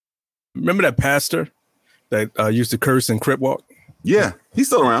Remember that pastor that used to curse and crip walk? Yeah, he's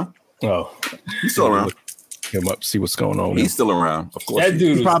still around. Oh, he's still around. Him up, see what's going on. He's still around. Of course, that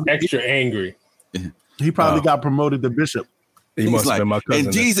dude was probably extra angry. He probably got promoted to bishop. He must have been my cousin.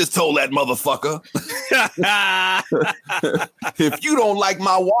 And Jesus told that motherfucker, if you don't like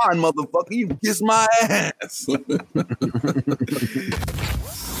my wine, motherfucker, you kiss my ass.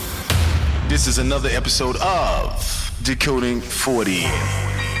 This is another episode of Decoding 40.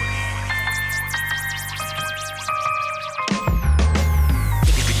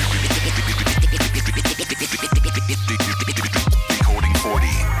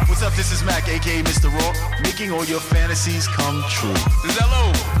 What's up? This is Mac, aka Mr. Raw, making all your fantasies come true. This is LO,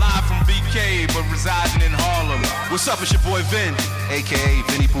 live from BK, but residing in Harlem. What's up? It's your boy Vin, aka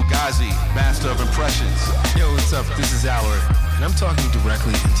Vinny Fugazi, master of impressions. Yo, what's up? This is Alaric, and I'm talking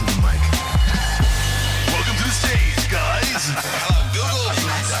directly into the mic. Welcome to the stage, guys. Hello, Google.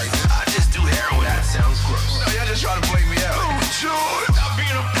 I just do heroin. That sounds gross. No, y'all just trying to blame me out. Oh, sure. Stop being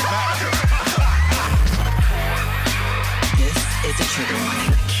a It's a trigger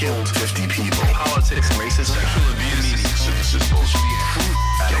warning. Killed 50 people. Politics, racism, sexual abuse. This is bullshit.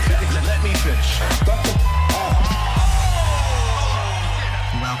 Let me finish.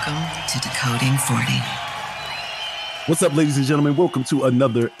 Welcome to Decoding 40. What's up, ladies and gentlemen? Welcome to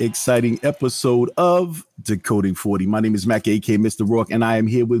another exciting episode of Decoding 40. My name is Mac, aka Mr. Rourke, and I am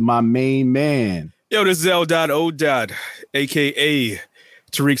here with my main man. Yo, this is L. O. aka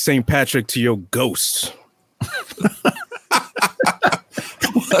Tariq St. Patrick to your ghost.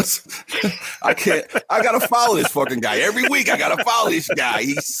 I gotta follow this fucking guy every week. I gotta follow this guy.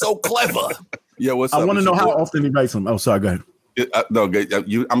 He's so clever. Yeah, what's up? I want to know how often he writes them. Oh, sorry, go ahead.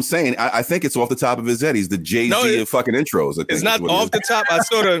 I'm saying I think it's off the top of his head. He's the Jay-Z of fucking intros. I think it's not off the top. I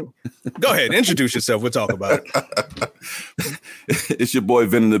sort of go ahead, introduce yourself. We'll talk about it. It's your boy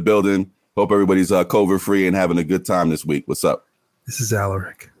Vin in the building. Hope everybody's COVID free and having a good time this week. What's up? This is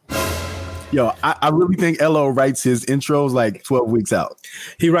Alaric. Yo, I really think LO writes his intros like 12 weeks out.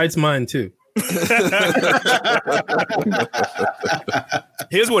 He writes mine too.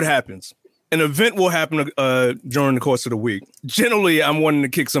 Here's what happens. An event will happen during the course of the week. Generally, I'm wanting to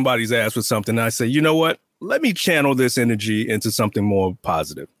kick somebody's ass with something. And I say, you know what? Let me channel this energy into something more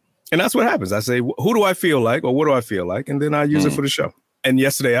positive. And that's what happens. I say, who do I feel like? Or what do I feel like? And then I use it for the show. And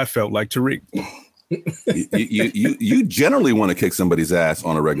yesterday I felt like Tariq. You generally want to kick somebody's ass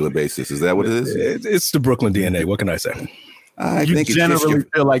on a regular basis. Is that what it is? It's the Brooklyn DNA. What can I say? I think you generally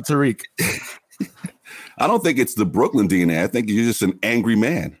feel like Tariq. I don't think it's the Brooklyn DNA. I think you're just an angry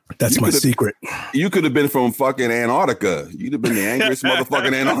man. That's my secret. You could have been from fucking Antarctica. You'd have been the angriest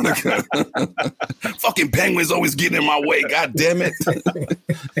motherfucking Antarctica. Fucking penguins always getting in my way. God damn it.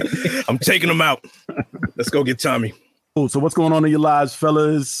 I'm taking them out. Let's go get Tommy. Cool. So what's going on in your lives,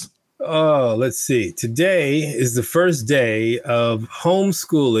 fellas? Oh, let's see. Today is the first day of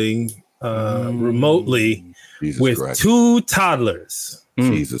homeschooling remotely with Christ. 2 toddlers.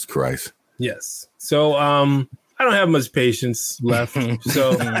 Jesus Christ. Yes. So I don't have much patience left.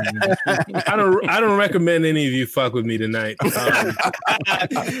 So I don't recommend any of you fuck with me tonight.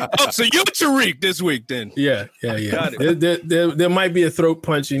 So you're Tariq this week then? Yeah. Got it. There might be a throat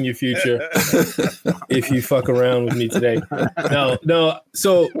punch in your future if you fuck around with me today. No.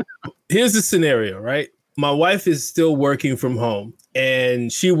 So here's the scenario, right? My wife is still working from home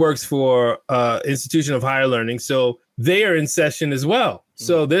and she works for Institution of Higher Learning. So they are in session as well.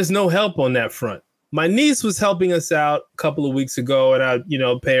 So there's no help on that front. My niece was helping us out a couple of weeks ago and I,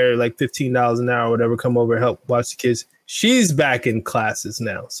 pay her like $15 an hour or whatever, come over and help watch the kids. She's back in classes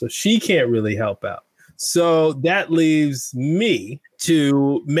now, so she can't really help out. So that leaves me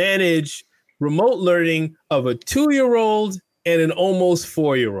to manage remote learning of a 2-year-old and an almost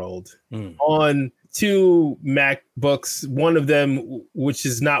 4-year-old on 2 MacBooks, one of them which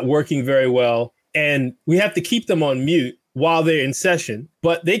is not working very well. And we have to keep them on mute while they're in session,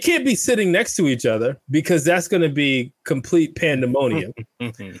 but they can't be sitting next to each other because that's going to be complete pandemonium.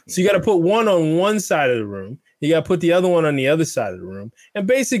 So you got to put one on one side of the room. You got to put the other one on the other side of the room. And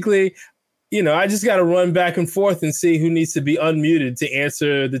basically, I just got to run back and forth and see who needs to be unmuted to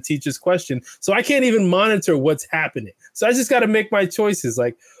answer the teacher's question. So I can't even monitor what's happening. So I just got to make my choices.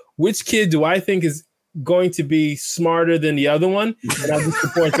 Like, which kid do I think is going to be smarter than the other one? And I'll just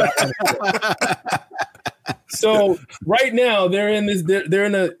support that. So right now they're in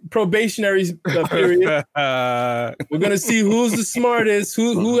a probationary period. We're gonna see who's the smartest,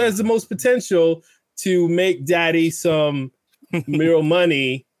 who has the most potential to make daddy some real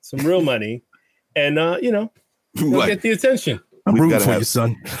money, and get the attention. I'm rooting for you,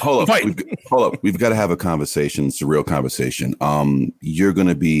 son. Hold up. We've got to have a conversation. It's a real conversation. You're going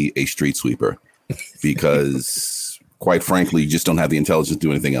to be a street sweeper because, quite frankly, you just don't have the intelligence to do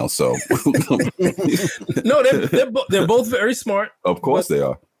anything else. So, no, they're both very smart. Of course, they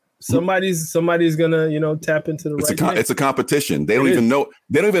are. Somebody's gonna tap into the right. It's a competition. They don't even know.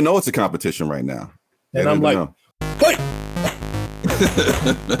 They don't even know it's a competition right now. And I'm like, wait.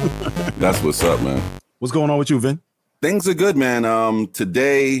 That's what's up, man. What's going on with you, Vin? Things are good, man.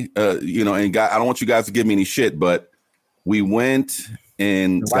 Today, and I don't want you guys to give me any shit, but we went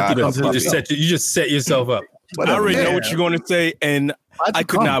and got you just set yourself up. Whatever, I already know what you're going to say, and I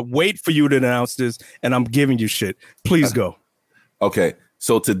could not wait for you to announce this, and I'm giving you shit. Please go. Okay,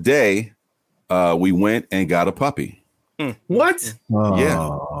 so today we went and got a puppy. What? Yeah.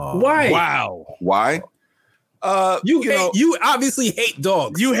 Why? Wow. Why? You obviously hate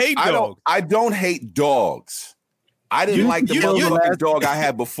dogs. You hate dogs. I don't hate dogs. I didn't like the motherfucking dog I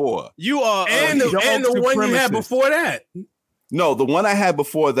had before. You are and the one you had before that. No, the one I had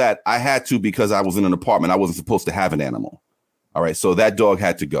before that, I had to because I was in an apartment. I wasn't supposed to have an animal. All right. So that dog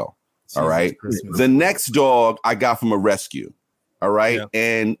had to go. All right. Christmas. The next dog I got from a rescue. All right. Yeah.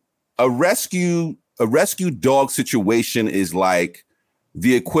 And a rescue dog situation is like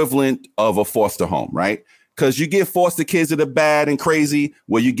the equivalent of a foster home, right? Because you get foster kids that are bad and crazy,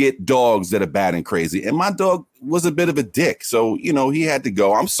 where you get dogs that are bad and crazy. And my dog was a bit of a dick. So, he had to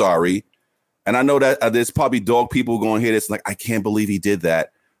go. I'm sorry. And I know that there's probably dog people going to hear this like, I can't believe he did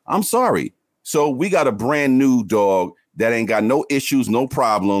that. I'm sorry. So we got a brand new dog that ain't got no issues, no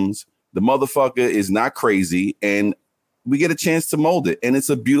problems. The motherfucker is not crazy. And we get a chance to mold it. And it's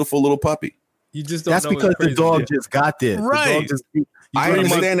a beautiful little puppy. You just don't That's know because the dog just got there. Right. I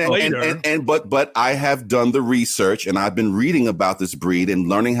understand that, but I have done the research and I've been reading about this breed and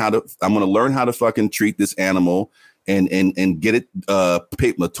learning I'm going to learn how to fucking treat this animal and get it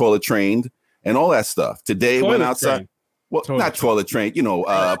toilet trained and all that stuff. Today toilet went outside. Trained. Well, not toilet trained,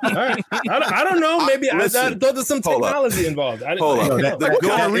 I don't know. Maybe I thought there's some technology involved. Hold up. What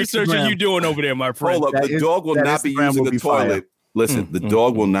kind of research are you doing over there, my friend? Hold up. The dog will not be using the toilet. Listen, the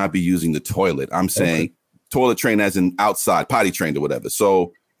dog will not be using the toilet. I'm saying toilet trained as in outside, potty trained or whatever.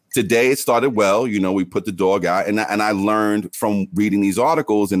 So today it started well. We put the dog out and I learned from reading these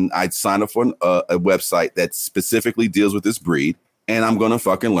articles and I'd signed up for a website that specifically deals with this breed. And I'm going to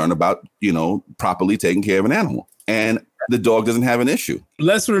fucking learn about, properly taking care of an animal. And the dog doesn't have an issue.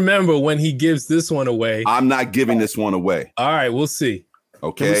 Let's remember when he gives this one away. I'm not giving this one away. All right, we'll see.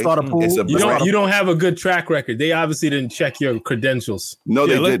 Okay. Can we start a pool? You don't have a good track record. They obviously didn't check your credentials. No,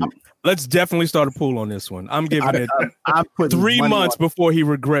 they didn't. Let's definitely start a pool on this one. I'm giving it 3 months before he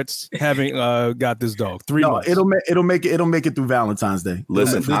regrets having got this dog. 3 months. It'll make it through Valentine's Day.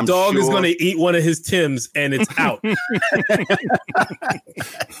 Listen, the dog is going to eat one of his Tims and it's out.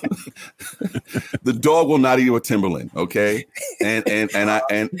 The dog will not eat a Timberland, okay? And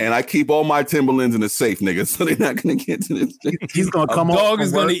I keep all my Timberlands in the safe, nigga, so they're not going to get to this. He's going to come. Dog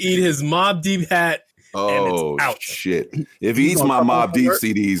is going to eat his Mobb Deep hat. Oh shit! If he eats my Mobb Deep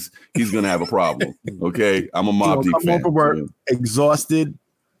CDs, he's gonna have a problem. Okay, I'm a Mobb Deep fan. Come work, exhausted,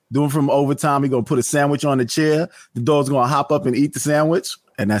 doing from overtime. He gonna put a sandwich on the chair. The dog's gonna hop up and eat the sandwich,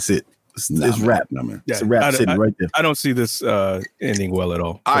 and that's it. It's wrap. Man. It's a wrap sitting right there. I don't see this ending well at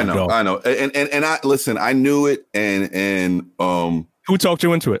all. I know, and I listen. I knew it, and who talked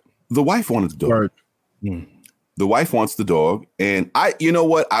you into it? The wife wanted the dog. The wife wants the dog. And you know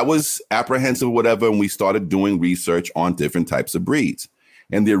what? I was apprehensive or whatever. And we started doing research on different types of breeds.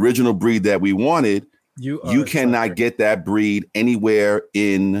 And the original breed that we wanted, you cannot get that breed anywhere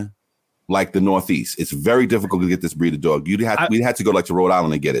in like the Northeast. It's very difficult to get this breed of dog. We had to go like to Rhode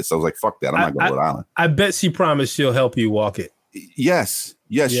Island and get it. So I was like, fuck that. I'm not going to Rhode Island. I bet she promised she'll help you walk it. Yes,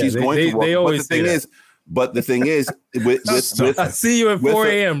 she's going to walk it. But the thing is, with I see you at 4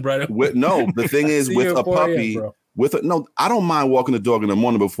 a.m., brother. The thing is, with a puppy, I don't mind walking the dog in the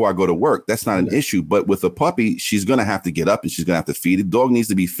morning before I go to work. That's not an issue. But with a puppy, she's gonna have to get up and she's gonna have to feed. The dog needs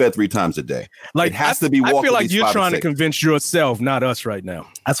to be fed 3 times a day. Like it has to be. I feel like you're trying to convince yourself, not us, right now.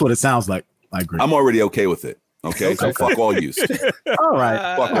 That's what it sounds like. I agree. I'm already okay with it. Okay, so fuck all use. All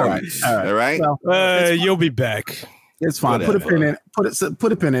right, fuck all use. All right. Well, you'll be back. It's fine. Whatever. Put a pin in it.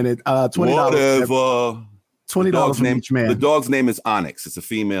 Put a pin in it. $20. Whatever. $20 from each man. The dog's name is Onyx. It's a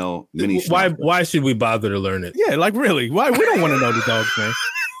female mini. Why should we bother to learn it? Yeah, like really? Why? We don't want to know the dog's name.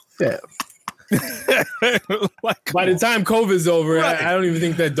 Yeah. By the time COVID's over, right. I don't even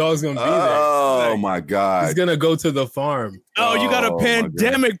think that dog's gonna be there. Oh my God. He's gonna go to the farm. Oh, you got a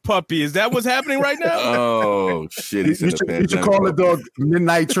pandemic puppy. Is that what's happening right now? Oh shit. You should call the dog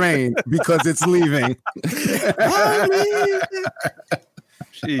Midnight Train because it's leaving.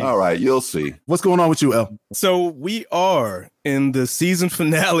 All right, you'll see. What's going on with you, El? So we are in the season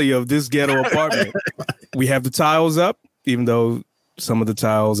finale of this ghetto apartment. We have the tiles up, even though some of the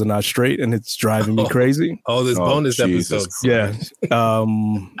tiles are not straight, and it's driving me crazy. Oh, this bonus episodes. Yeah.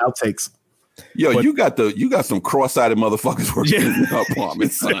 Outtakes. Yo, you got some cross-eyed motherfuckers working in the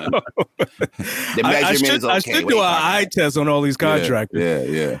apartment, son. The measurement I should do an eye test on all these contractors.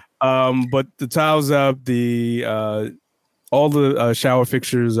 Yeah. But the tiles up, all the shower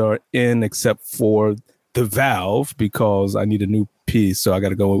fixtures are in except for the valve because I need a new piece. So I got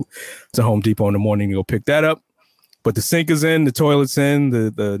to go to Home Depot in the morning to go pick that up. But the sink is in, the toilet's in,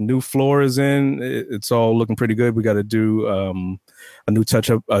 the new floor is in. It's all looking pretty good. We got to do a new touch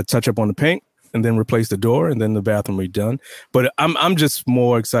up on the paint, and then replace the door, and then the bathroom redone. But I'm just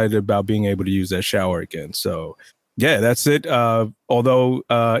more excited about being able to use that shower again. So yeah, that's it. Although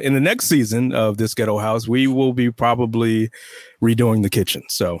in the next season of this ghetto house, we will be probably redoing the kitchen.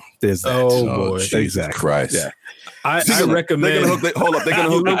 So there's that. Oh boy, Jesus Christ! Yeah. I recommend. They're gonna hook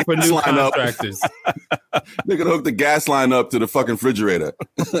look the for gas new line up. contractors. They're gonna hook the gas line up to the fucking refrigerator.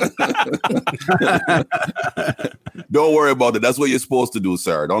 Don't worry about it. That's what you're supposed to do,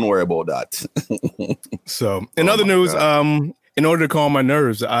 sir. Don't worry about that. So, in other news, in order to calm my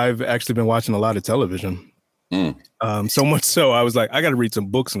nerves, I've actually been watching a lot of television. So much so, I was like, I got to read some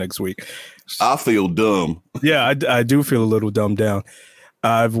books next week. I feel dumb. Yeah, I do feel a little dumbed down.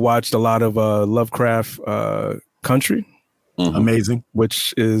 I've watched a lot of Lovecraft Country. Mm-hmm. Amazing.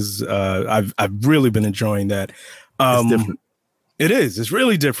 Which is I've really been enjoying that. It's different. It is. It's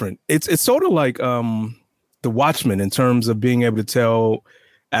really different. It's sort of like The Watchmen in terms of being able to tell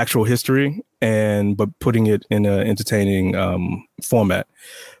actual history but putting it in an entertaining format.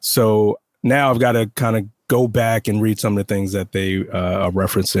 So now I've got to kind of go back and read some of the things that they are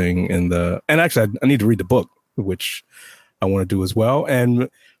referencing and actually I need to read the book, which I want to do as well. And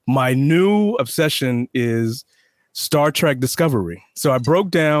my new obsession is Star Trek Discovery. So I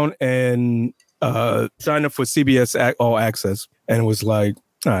broke down and signed up for CBS All Access and was like,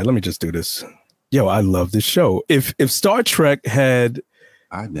 all right, let me just do this. Yo, I love this show. If Star Trek had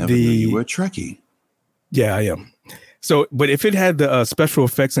I never knew you were a Trekkie. Yeah, I am. So, but if it had the special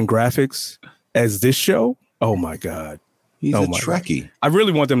effects and graphics as this show, oh my God. He's a Trekkie. I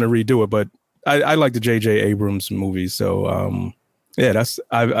really want them to redo it, but I like the J.J. Abrams movies. So, yeah,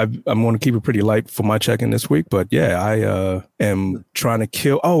 I'm going to keep it pretty light for my check-in this week. But yeah, I am trying to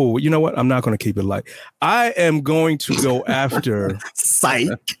kill. Oh, you know what? I'm not going to keep it light. I am going to go after.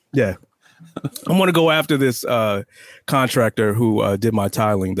 Psych. Yeah. I'm going to go after this contractor who did my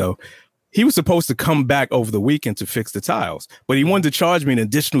tiling, though. He was supposed to come back over the weekend to fix the tiles, but he wanted to charge me an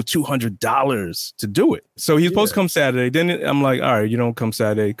additional $200 to do it. So he's supposed to come Saturday. Then I'm like, all right, you don't come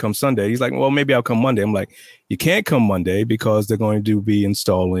Saturday, come Sunday. He's like, well, maybe I'll come Monday. I'm like, you can't come Monday because they're going to be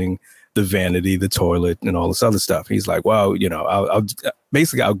installing the vanity, the toilet, and all this other stuff. He's like, well, you know, I'll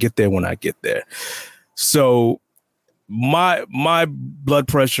get there when I get there. So my blood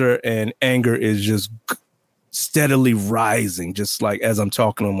pressure and anger is just steadily rising, just like as I'm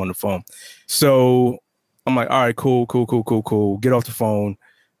talking to him on the phone. So I'm like, all right, cool. Get off the phone.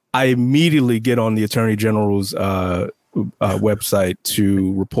 I immediately get on the Attorney General's website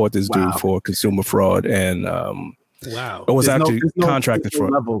to report this dude for consumer fraud and it was contracted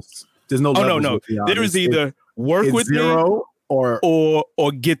fraud. There's no levels. No. There is either work with zero or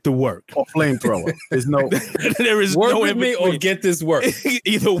get the work or flamethrower. There's no there is work no with me or get this work.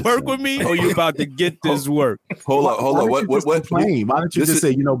 Either work with me or you're about to get this work. Hold on. What claim? Why don't you just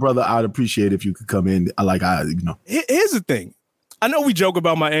say, brother, I'd appreciate if you could come in. Here's the thing. I know we joke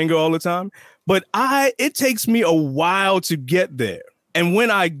about my anger all the time, but it takes me a while to get there. And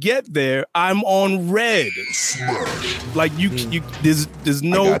when I get there, I'm on red. Like there's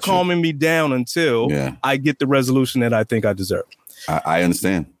no calming me down until I get the resolution that I think I deserve. I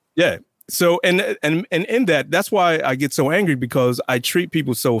understand. Yeah. So and in that's why I get so angry, because I treat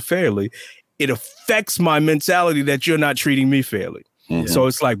people so fairly. It affects my mentality that you're not treating me fairly. Mm-hmm. So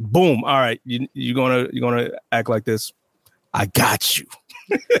it's like, boom. All right, you're gonna act like this. I got you.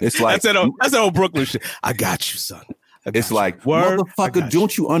 It's like that's that old Brooklyn shit. I got you, son. It's like, motherfucker,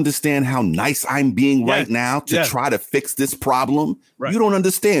 don't you understand how nice I'm being right now to try to fix this problem? Right. You don't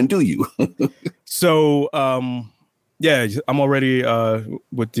understand, do you? So, I'm already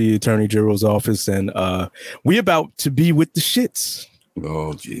with the Attorney General's office, and we about to be with the shits.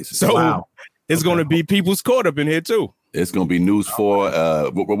 Oh, Jesus. So, It's going to be people's caught up in here too. It's going to be news for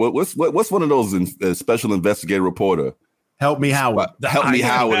what's one of those special investigative reporter? Help me, Howard. Help me,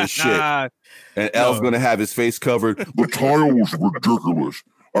 Howard, and shit. And El's going to have his face covered. The tile was ridiculous.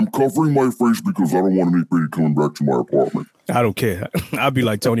 I'm covering my face because I don't want anybody coming back to my apartment. I don't care. I'll be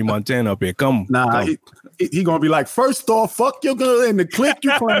like Tony Montana up here. Come. He gonna be like, first off, fuck your gun and the clip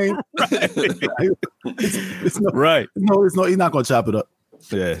you playing. Right. No, he's not gonna chop it up.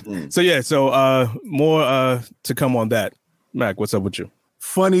 Yeah. So more to come on that. Mac, what's up with you?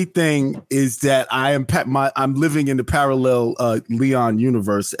 Funny thing is that I'm living in the parallel Leon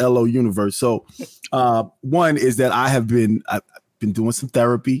universe, LO universe. So one is that I've been doing some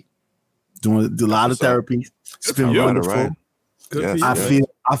therapy, doing a lot of therapy. It's been wonderful. Right. Yes,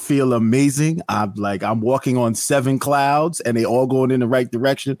 I feel amazing. I'm walking on 7 clouds and they all going in the right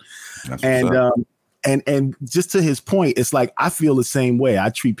direction. And just to his point, it's like I feel the same way. I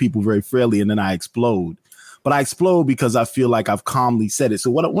treat people very fairly and then I explode. But I explode because I feel like I've calmly said it. So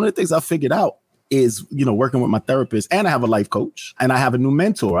one of the things I figured out is, working with my therapist, and I have a life coach and I have a new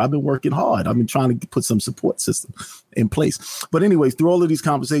mentor. I've been working hard. I've been trying to put some support system in place. But anyways, through all of these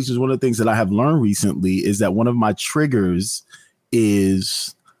conversations, one of the things that I have learned recently is that one of my triggers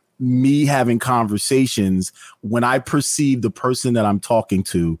is me having conversations when I perceive the person that I'm talking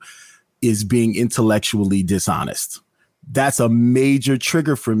to is being intellectually dishonest. That's a major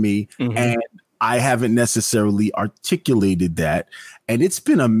trigger for me. Mm-hmm. And I haven't necessarily articulated that. And it's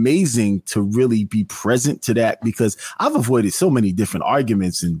been amazing to really be present to that because I've avoided so many different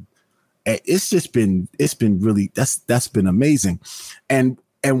arguments and it's been really, that's been amazing. And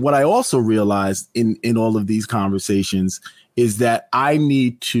what I also realized in all of these conversations is that I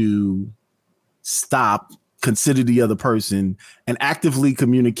need to stop, consider the other person, and actively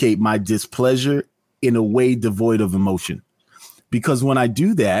communicate my displeasure in a way devoid of emotion. Because when I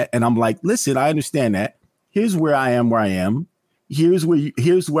do that, and I'm like, listen, I understand that. Here's where I am. Here's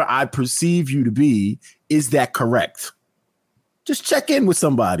where I perceive you to be. Is that correct? Just check in with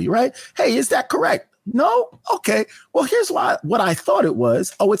somebody, right? Hey, is that correct? No? Okay. Well, here's what I thought it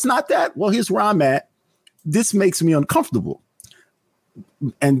was. Oh, it's not that? Well, here's where I'm at. This makes me uncomfortable.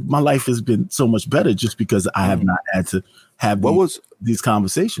 And my life has been so much better just because I have not had to have these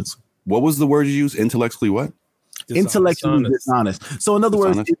conversations. What was the word you used? Intellectually what? Intellectually dishonest. So in other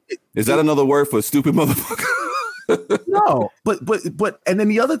words, is that another word for stupid motherfucker? No, but and then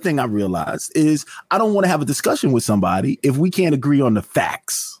the other thing I realized is I don't want to have a discussion with somebody if we can't agree on the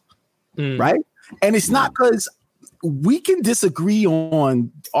facts, right? And it's not because we can disagree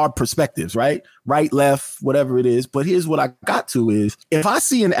on our perspectives, right? Right, left, whatever it is. But here's what I got to is if I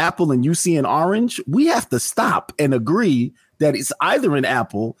see an apple and you see an orange, we have to stop and agree that it's either an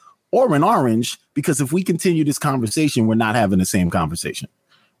apple or an orange, because if we continue this conversation, we're not having the same conversation.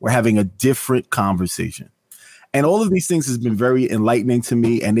 We're having a different conversation. And all of these things has been very enlightening to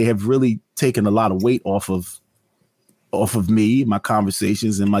me, and they have really taken a lot of weight off of me, my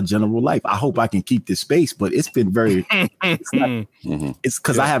conversations, and my general life. I hope I can keep this space, but it's been very, it's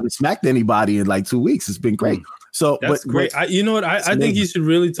because I haven't smacked anybody in like 2 weeks. It's been great. So that's great. You know what? I think you should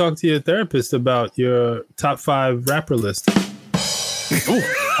really talk to your therapist about your top 5 rapper list.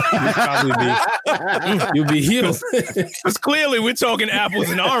 You'll be healed. Because clearly we're talking apples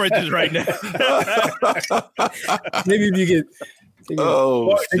and oranges right now. Maybe if you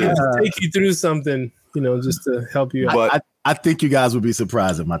take you through something, just to help you out. But I think you guys would be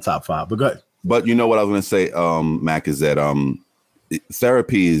surprised at my top 5. But go ahead. But you know what I was going to say, Mac, is that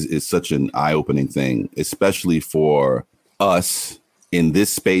therapy is such an eye-opening thing, especially for us in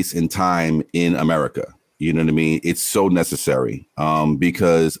this space and time in America. You know what I mean? It's so necessary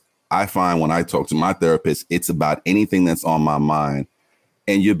because I find when I talk to my therapist, it's about anything that's on my mind.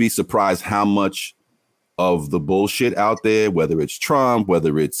 And you'll be surprised how much of the bullshit out there, whether it's Trump,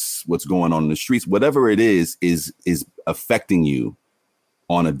 whether it's what's going on in the streets, whatever it is affecting you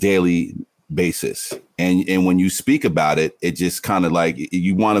on a daily basis. And when you speak about it, it just kind of like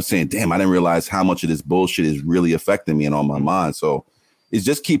you wind up saying, damn, I didn't realize how much of this bullshit is really affecting me and on my mind. So it's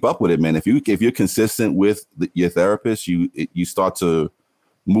just keep up with it, man. If you're consistent with your therapist, you start to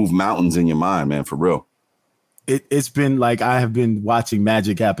move mountains in your mind, man, for real. It's been like I have been watching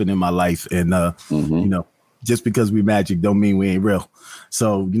magic happen in my life, and just because we magic don't mean we ain't real.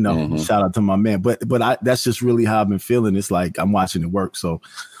 So shout out to my man. But that's just really how I've been feeling. It's like I'm watching it work. So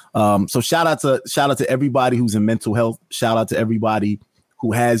shout out to everybody who's in mental health. Shout out to everybody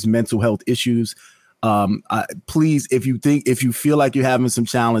who has mental health issues. Please, if you feel like you're having some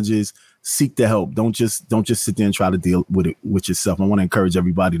challenges, seek the help. Don't just sit there and try to deal with it with yourself. I want to encourage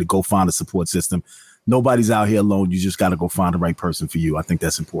everybody to go find a support system. Nobody's out here alone. You just got to go find the right person for you. I think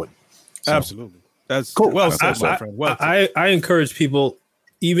that's important. So, absolutely. That's cool. Well said, my friend. Well said. I encourage people,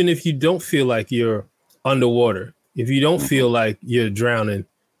 even if you don't feel like you're underwater, if you don't feel like you're drowning,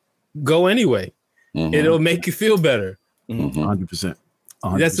 go anyway. It'll make you feel better. 100%.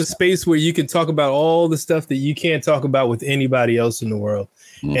 That's a space where you can talk about all the stuff that you can't talk about with anybody else in the world,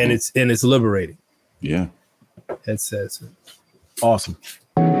 and it's liberating. Yeah, that's awesome.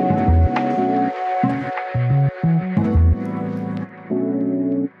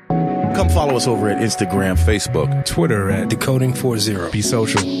 Come follow us over at Instagram, Facebook, Twitter at Decoding40. Be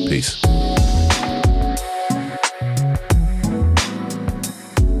social. Peace.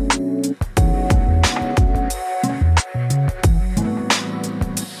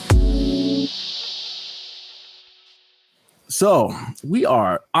 So we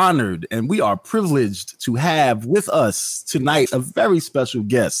are honored and we are privileged to have with us tonight a very special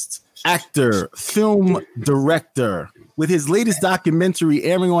guest, actor, film director. With his latest documentary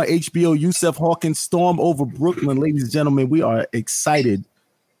airing on HBO, Yusuf Hawkins' Storm Over Brooklyn. Ladies and gentlemen, we are excited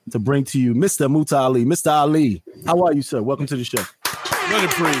to bring to you Mr. Muta Ali. Mr. Ali, how are you, sir? Welcome to the show. Let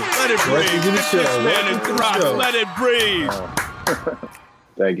it breathe. Let it breathe. Welcome to the show. Let it breathe.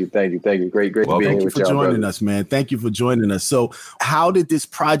 Thank you. Great to be here with y'all. Thank you for joining us, man. Thank you for joining us. So how did this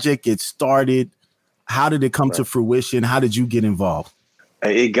project get started? How did it come to fruition? How did you get involved?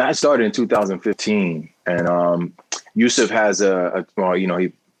 It got started in 2015, and Yusuf has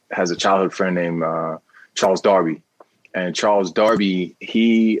he has a childhood friend named Charles Darby, and Charles Darby,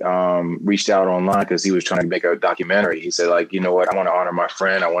 he reached out online because he was trying to make a documentary. He said, like, you know what, I want to honor my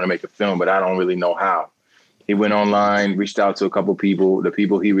friend. I want to make a film, but I don't really know how. He went online, reached out to a couple people. The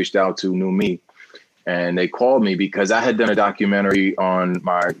people he reached out to knew me, and they called me because I had done a documentary on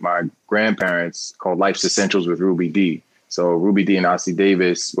my grandparents called Life's Essentials with Ruby Dee. So Ruby Dee and Ossie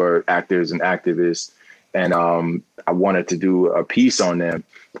Davis were actors and activists, and I wanted to do a piece on them.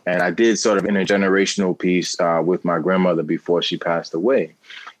 And I did sort of intergenerational piece with my grandmother before she passed away.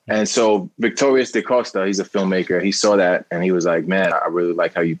 And so Victorious DaCosta, he's a filmmaker. He saw that and he was like, man, I really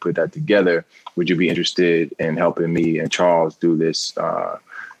like how you put that together. Would you be interested in helping me and Charles do this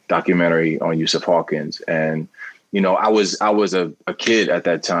documentary on Yusuf Hawkins? And, you know, I was a kid at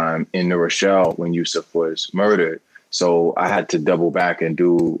that time in New Rochelle when Yusuf was murdered. So I had to double back and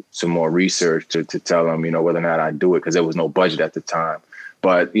do some more research to tell them, you know, whether or not I'd do it, because there was no budget at the time.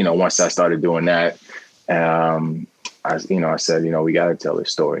 But, you know, once I started doing that, I said, you know, we got to tell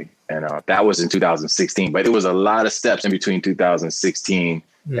this story. And that was in 2016. But it was a lot of steps in between 2016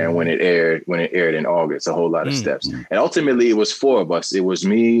 and when it aired in August, a whole lot of steps. And ultimately, it was four of us. It was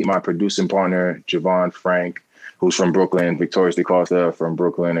me, my producing partner, Javon Frank, who's from Brooklyn, Victorious DaCosta from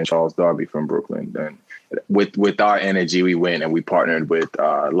Brooklyn, and Charles Darby from Brooklyn. And with our energy, we went and we partnered with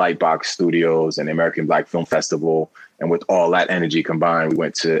Lightbox Studios and the American Black Film Festival. And with all that energy combined, we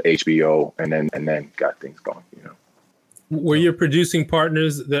went to HBO and then got things going, you know. Were your producing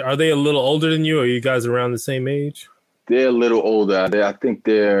partners, are they a little older than you, or are you guys around the same age? They're a little older. I think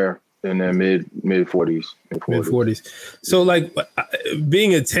they're in their mid 40s. Mid 40s. So, like,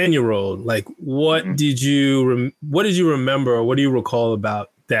 being a 10-year-old, like, what did you remember, or what do you recall about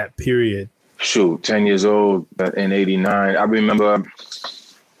that period? Shoot, 10 years old in '89. I remember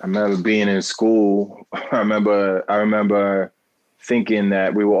being in school. I remember thinking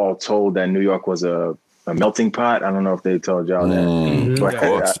that we were all told that New York was a melting pot. I don't know if they told y'all that.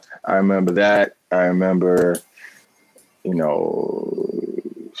 But I remember that. I remember, you know,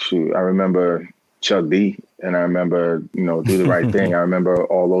 I remember Chuck D, and I remember, you know, Do the Right Thing. I remember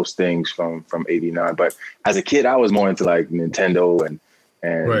all those things from '89. But as a kid, I was more into like Nintendo and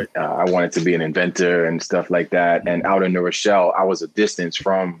right. I wanted to be an inventor and stuff like that. And out in New Rochelle, I was a distance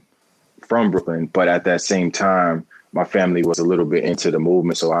from Brooklyn, but at that same time, my family was a little bit into the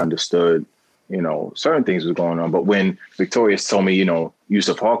movement, so I understood, you know, certain things was going on. But when Victorious told me, you know,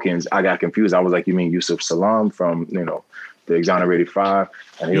 Yusuf Hawkins, I got confused. I was like, you mean Yusuf Salaam from, you know, the Exonerated Five?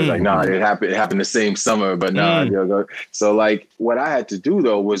 And he was like, nah, it happened the same summer, but nah. So like what I had to do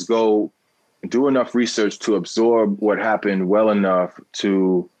though was go do enough research to absorb what happened well enough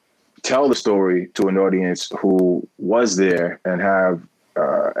to tell the story to an audience who was there and have,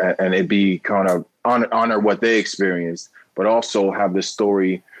 and it be kind of honor what they experienced, but also have the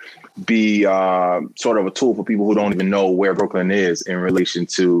story be sort of a tool for people who don't even know where Brooklyn is in relation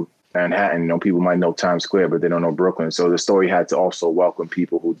to Manhattan. You know, people might know Times Square, but they don't know Brooklyn. So the story had to also welcome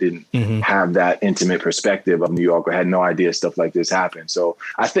people who didn't have that intimate perspective of New York or had no idea stuff like this happened. So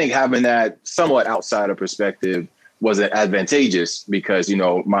I think having that somewhat outsider perspective was advantageous because, you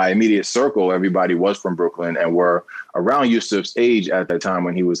know, my immediate circle, everybody was from Brooklyn and were around Yusuf's age at the time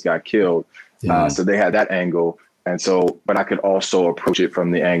when he got killed. So they had that angle. And so, but I could also approach it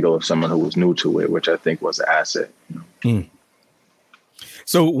from the angle of someone who was new to it, which I think was an asset.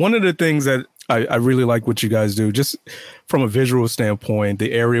 So one of the things that I really like what you guys do, just from a visual standpoint,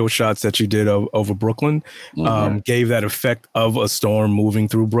 the aerial shots that you did over Brooklyn gave that effect of a storm moving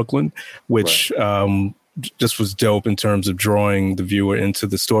through Brooklyn, which just was dope in terms of drawing the viewer into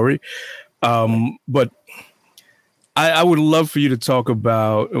the story. But I would love for you to talk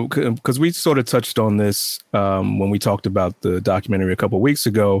about, because we sort of touched on this when we talked about the documentary a couple of weeks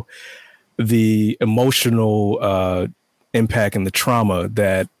ago, the emotional impact and the trauma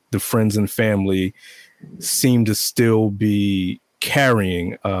that the friends and family seem to still be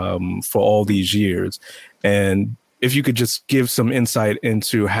carrying for all these years. And if you could just give some insight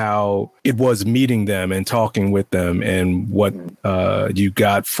into how it was meeting them and talking with them and what you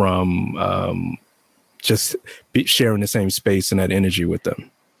got from just sharing the same space and that energy with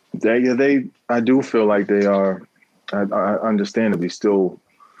them. I do feel like they are, I understandably still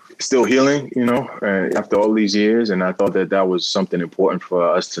healing, after all these years. And I thought that was something important for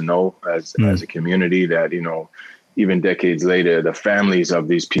us to know as a community, that, even decades later, the families of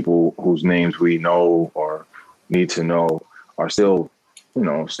these people whose names we know or need to know are still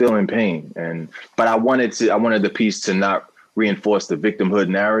in pain. But I wanted the piece to not reinforce the victimhood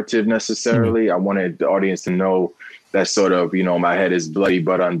narrative necessarily. I wanted the audience to know that sort of, my head is bloody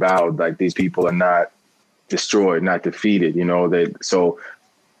but unbowed. Like, these people are not destroyed, not defeated, so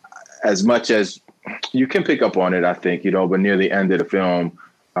as much as you can pick up on it, I think, but near the end of the film,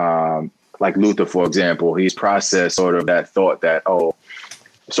 like Luther, for example, he's processed sort of that thought that,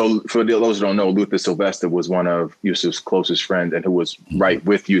 so for those who don't know, Luther Sylvester was one of Yusuf's closest friends and who was right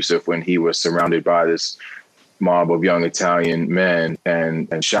with Yusuf when he was surrounded by this mob of young Italian men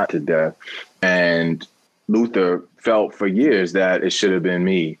and shot to death. And Luther felt for years that it should have been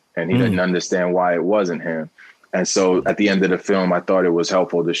me, and he didn't understand why it wasn't him. And so at the end of the film, I thought it was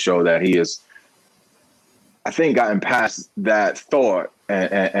helpful to show that he is, I think, gotten past that thought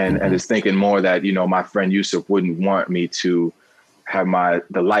and is thinking more that, my friend Yusuf wouldn't want me to have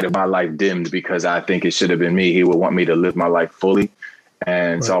the light of my life dimmed because I think it should have been me. He would want me to live my life fully.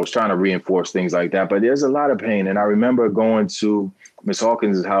 And so I was trying to reinforce things like that. But there's a lot of pain. And I remember going to Miss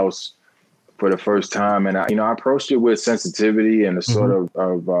Hawkins' house for the first time. And I approached it with sensitivity and a sort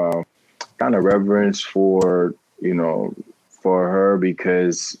of kind of reverence for her,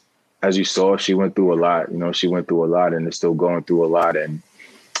 because as you saw, she went through a lot. She went through a lot and is still going through a lot. And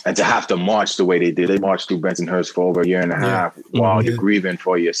to have to march the way they did, they marched through Bensonhurst for over a year and a half while you're grieving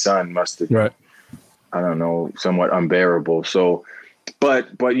for your son must have been, I don't know, somewhat unbearable. So, but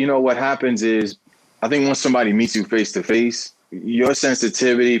what happens is, I think once somebody meets you face to face, your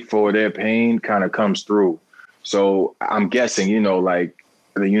sensitivity for their pain kind of comes through. So I'm guessing, like,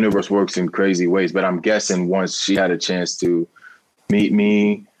 the universe works in crazy ways, but I'm guessing once she had a chance to meet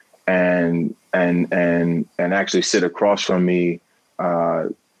me and actually sit across from me,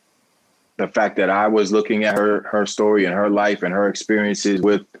 the fact that I was looking at her story and her life and her experiences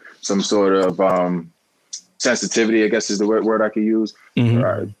with some sort of sensitivity, I guess is the word I could use.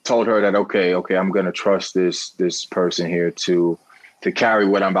 Told her that, okay, I'm going to trust this person here to carry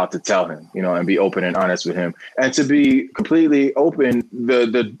what I'm about to tell him, and be open and honest with him, and to be completely open.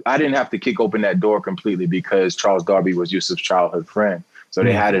 I didn't have to kick open that door completely because Charles Darby was Yusuf's childhood friend. So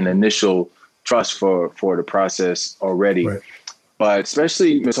they had an initial trust for the process already. Right. But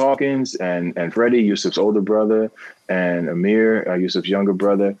especially Miss Hawkins and Freddie, Yusuf's older brother, and Amir, Yusuf's younger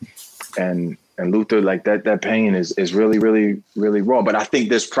brother, and Luther, like that pain is really, really, really raw. But I think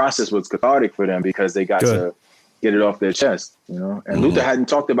this process was cathartic for them because they got to get it off their chest, And Luther hadn't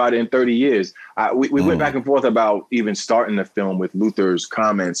talked about it in 30 years. We went back and forth about even starting the film with Luther's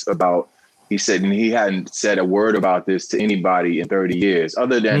comments about, he said, and he hadn't said a word about this to anybody in 30 years,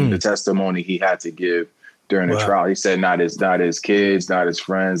 other than the testimony he had to give during the trial. He said not his kids, not his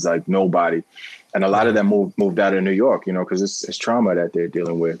friends, like nobody. And a lot of them moved out of New York, because it's trauma that they're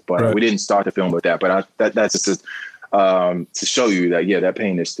dealing with. But we didn't start the film with that. But that's just to show you that, that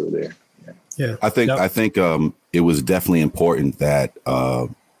pain is still there. Yeah, I think it was definitely important that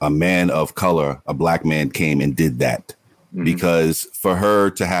a man of color, a black man, came and did that, because for her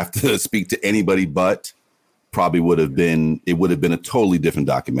to have to speak to anybody but probably would have been a totally different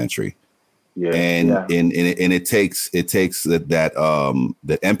documentary. Yeah, and it takes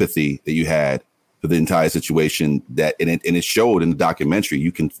that empathy that you had for the entire situation, and it showed in the documentary.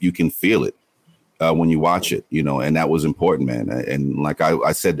 You can feel it when you watch it, and that was important, man. And like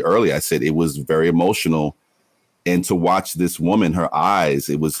I said earlier, it was very emotional, and to watch this woman, her eyes,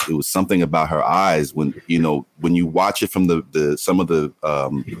 it was something about her eyes when you watch it from some of the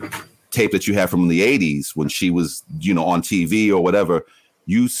tape that you have from the 80s when she was, on TV or whatever,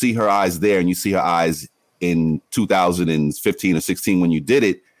 you see her eyes there and you see her eyes in 2015 or 16 when you did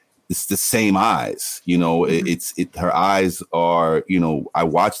it. It's the same eyes, her eyes are, I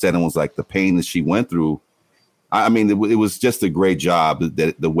watched that and was like the pain that she went through. I mean, it was just a great job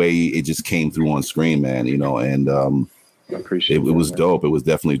that the way it just came through on screen, man, and I appreciate it was dope. It was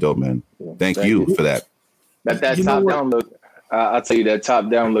definitely dope, man. Yeah. Thank you for that. That top down look, I'll tell you, that top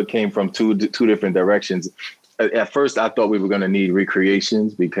down look came from two different directions. At first, I thought we were going to need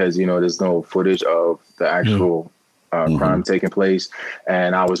recreations because, there's no footage of the actual crime taking place.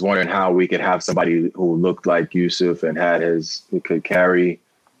 And I was wondering how we could have somebody who looked like Yusuf and who could carry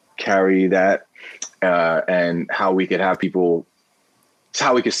that, and how we could have people,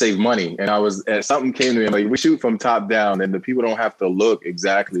 how we could save money. And something came to me, like, we shoot from top down and the people don't have to look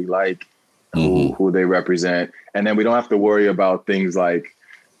exactly like who they represent. And then we don't have to worry about things like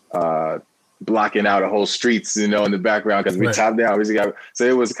blocking out a whole streets, in the background because we top down. So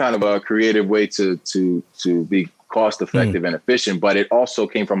it was kind of a creative way to be cost effective and efficient. But it also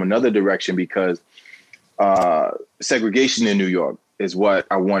came from another direction because segregation in New York is what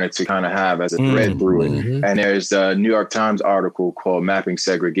I wanted to kind of have as a thread through it. And there's a New York Times article called Mapping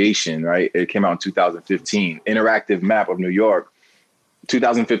Segregation, right? It came out in 2015, interactive map of New York,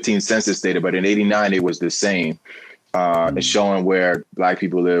 2015 census data, but in 89, it was the same. It's showing where Black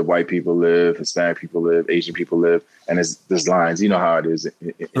people live, white people live, Hispanic people live, Asian people live. And there's lines, you know how it is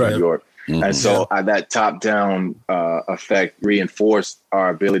in New York. And so that top down effect reinforced our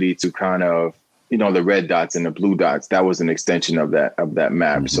ability to kind of, the red dots and the blue dots, that was an extension of that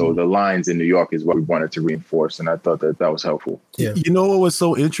map. So the lines in New York is what we wanted to reinforce. And I thought that was helpful. Yeah. You know what was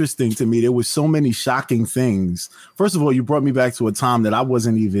so interesting to me? There was so many shocking things. First of all, you brought me back to a time that I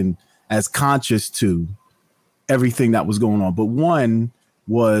wasn't even as conscious to everything that was going on. But one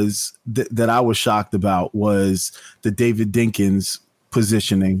was that I was shocked about was the David Dinkins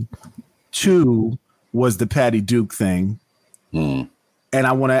positioning. Two was the Patty Duke thing. And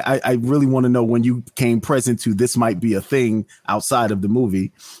I really want to know when you came present to this might be a thing outside of the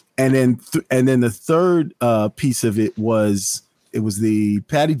movie. And then the third piece of it was the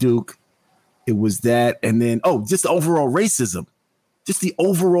Patty Duke. It was that. And then, just the overall racism, just the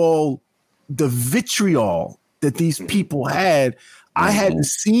vitriol that these people had. I hadn't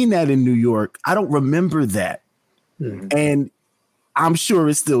seen that in New York. I don't remember that. And I'm sure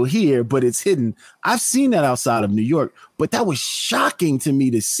it's still here, but it's hidden. I've seen that outside of New York, but that was shocking to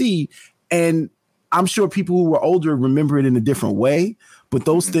me to see. And I'm sure people who were older remember it in a different way, but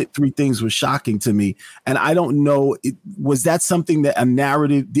those three things were shocking to me. And I don't know, was that something that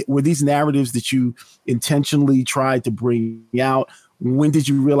were these narratives that you intentionally tried to bring out? When did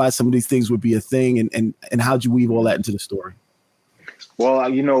you realize some of these things would be a thing, and how'd you weave all that into the story?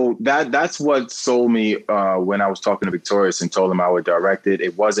 Well, that's what sold me when I was talking to Victorious and told him I would direct it.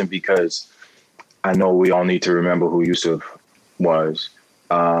 It wasn't because I know we all need to remember who Yusuf was.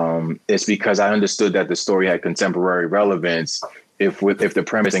 It's because I understood that the story had contemporary relevance if the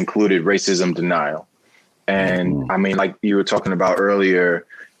premise included racism denial. And I mean, like you were talking about earlier,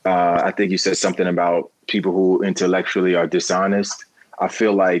 I think you said something about people who intellectually are dishonest. I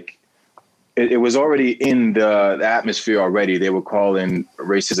feel like it was already in the atmosphere already. They were calling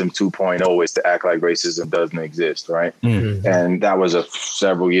racism 2.0 is to act like racism doesn't exist, right? And that was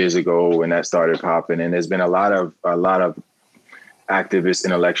several years ago when that started popping. And there's been a lot of activist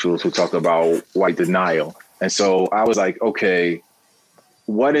intellectuals who talk about white denial. And so I was like, okay,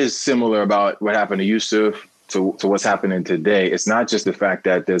 what is similar about what happened to Yusuf to what's happening today? It's not just the fact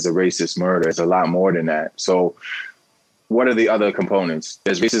that there's a racist murder. It's a lot more than that. So what are the other components?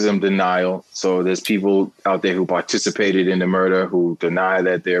 There's racism denial. So there's people out there who participated in the murder who deny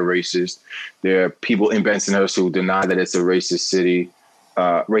that they're racist. There are people in Bensonhurst who deny that it's a racist city,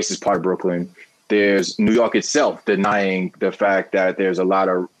 racist part of Brooklyn. There's New York itself denying the fact that there's a lot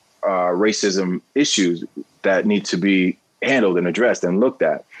of racism issues that need to be handled and addressed and looked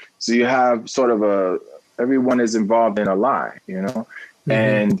at. So you have sort of everyone is involved in a lie,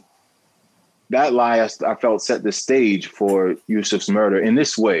 and that lie, I felt, set the stage for Yusuf's murder in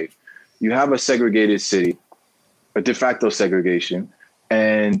this way. You have a segregated city, a de facto segregation,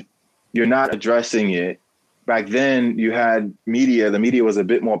 and you're not addressing it. Back then, you had media. The media was a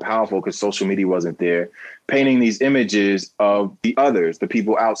bit more powerful because social media wasn't there, painting these images of the others, the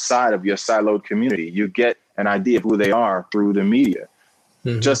people outside of your siloed community. You get an idea of who they are through the media.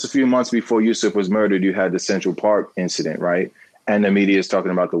 Just a few months before Yusuf was murdered, you had the Central Park incident, right? And the media is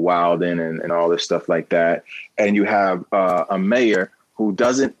talking about the wilding and all this stuff like that. And you have a mayor who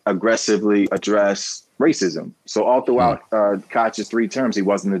doesn't aggressively address racism. So all throughout Koch's 3 terms, he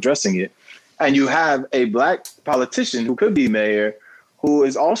wasn't addressing it. And you have a black politician who could be mayor who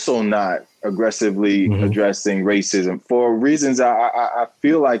is also not aggressively addressing racism for reasons I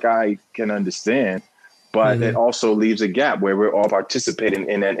feel like I can understand, but it also leaves a gap where we're all participating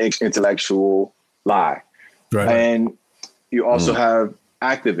in an intellectual lie. Right. And you also have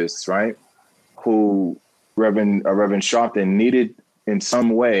activists, right, who Reverend Sharpton needed in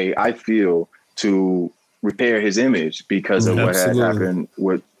some way, I feel, to repair his image because of what had happened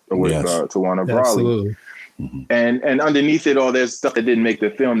with Tawana Brawley. And underneath it all, there's stuff that didn't make the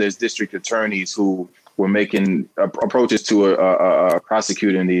film. There's district attorneys who were making approaches to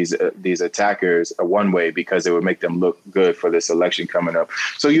prosecuting these attackers one way because it would make them look good for this election coming up.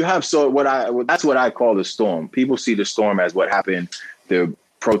 So you have that's what I call the storm. People see the storm as what happened, the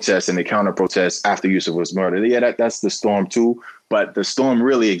protests and the counter protests after Yusuf was murdered. Yeah, that's the storm too. But the storm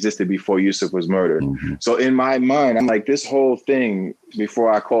really existed before Yusuf was murdered. So in my mind, I'm like, this whole thing,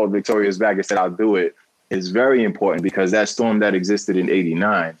 before I called Victoria's back and said I'll do it, is very important because that storm that existed in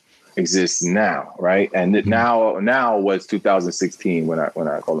 '89 exists now, right? And now was 2016 when I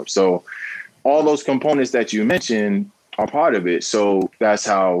called him. So all those components that you mentioned are part of it. So that's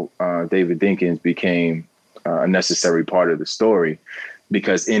how David Dinkins became a necessary part of the story,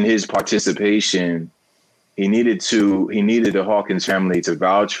 because in his participation, he needed the Hawkins family to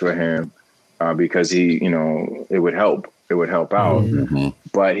vouch for him because it would help out.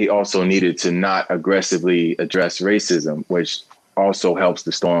 But he also needed to not aggressively address racism, which also helps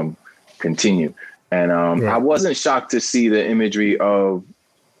the storm continue. And I wasn't shocked to see the imagery of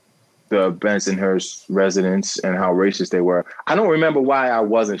the Bensonhurst residents and how racist they were. I don't remember why I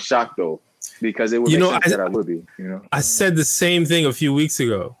wasn't shocked though, because it would make sense that I would be. I said the same thing a few weeks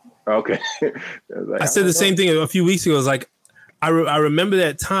ago. Okay. I said the same thing a few weeks ago. It's like I remember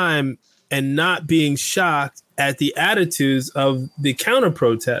that time and not being shocked at the attitudes of the counter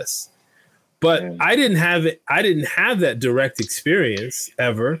protests, but I didn't have that direct experience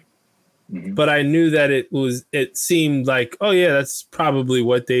ever. But I knew that it seemed like, oh yeah, that's probably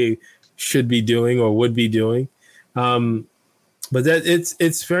what they should be doing or would be doing. But that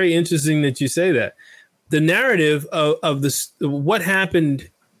it's very interesting that you say that. The narrative of this, what happened,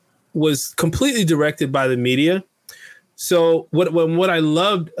 was completely directed by the media. So what I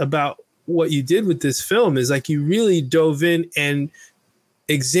loved about what you did with this film is like you really dove in and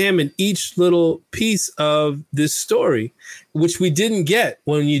examined each little piece of this story, which we didn't get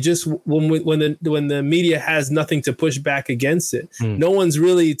when the media has nothing to push back against it. No one's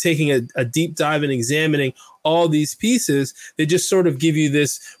really taking a deep dive and examining all these pieces. They just sort of give you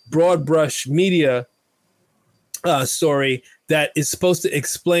this broad brush media story that is supposed to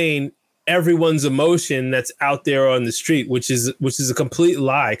explain everyone's emotion that's out there on the street, which is a complete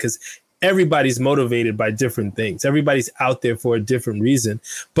lie, because everybody's motivated by different things. Everybody's out there for a different reason,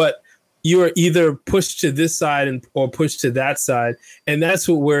 but you're either pushed to this side or pushed to that side. And that's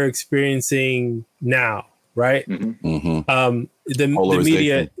what we're experiencing now. Right. The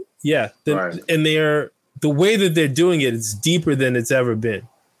media. Yeah. And the way that they're doing it is deeper than it's ever been.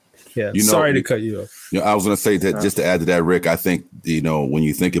 Yeah. Sorry to cut you off. I was going to say that just to add to that, Rick, I think, when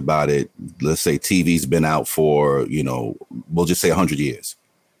you think about it, let's say TV's been out for, we'll just say 100 years.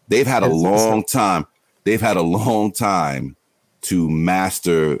 They've had a long time. They've had a long time to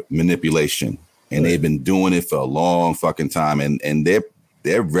master manipulation, and they've been doing it for a long fucking time. And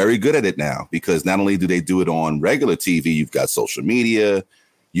they're very good at it now, because not only do they do it on regular TV, you've got social media,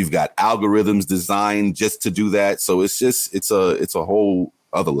 you've got algorithms designed just to do that. So it's a whole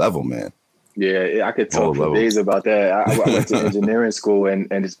other level, man. Yeah, I could talk for days about that. I went to engineering school, and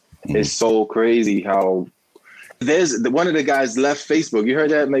it's so crazy how one of the guys left Facebook. You heard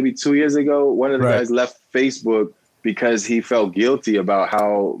that maybe 2 years ago? One of the guys left Facebook because he felt guilty about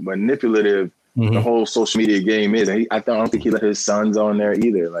how manipulative the whole social media game is. And I don't think he let his sons on there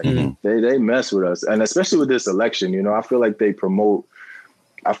either. Like they mess with us. And especially with this election, I feel like they promote,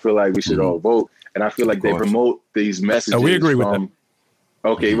 I feel like we should all vote. And I feel like they promote these messages. We agree with that.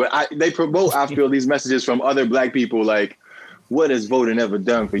 Okay, but they promote, I feel, these messages from other black people like, what has voting ever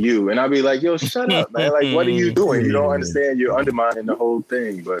done for you? And I'll be like, yo, shut up, man. Like, what are you doing? You don't understand. You're undermining the whole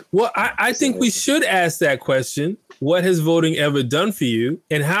thing. But I think we should ask that question. What has voting ever done for you?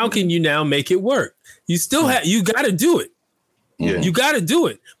 And how can you now make it work? You still you got to do it. Yeah. You got to do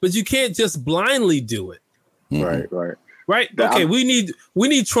it, but you can't just blindly do it. Right. Okay. We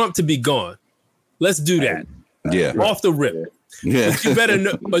need Trump to be gone. Let's do that. Yeah. Off the rip. Yeah.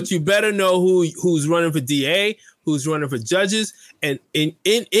 But you better know who's running for DA, who's running for judges, and in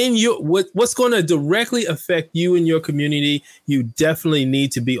your what's going to directly affect you and your community, you definitely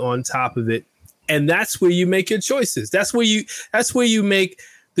need to be on top of it. And that's where you make your choices. That's where you make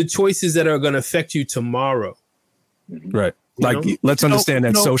the choices that are going to affect you tomorrow. Right. Let's understand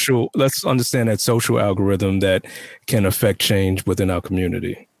that social algorithm that can affect change within our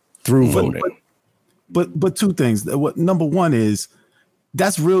community through voting. But two things. Number one is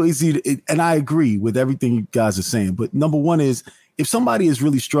that's real easy and I agree with everything you guys are saying. But number one is if somebody is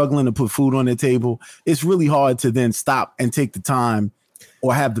really struggling to put food on their table, it's really hard to then stop and take the time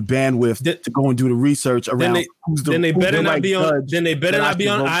or have the bandwidth to go and do the research around. Then they better not be on IG, and they better not be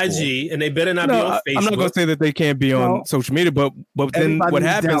on Facebook. I'm not going to say that they can't be on social media, but then what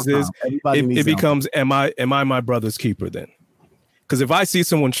happens is it becomes, am I my brother's keeper then? Because if I see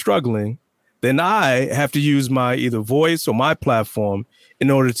someone struggling, then I have to use my either voice or my platform in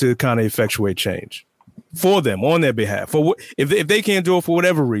order to kind of effectuate change for them on their behalf. If they can't do it for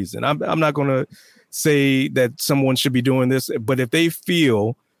whatever reason, I'm not going to say that someone should be doing this, but if they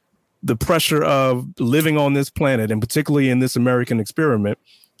feel the pressure of living on this planet, and particularly in this American experiment,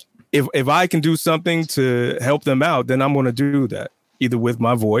 if I can do something to help them out, then I'm going to do that, either with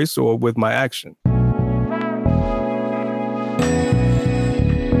my voice or with my action.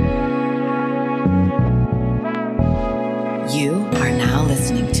 You are now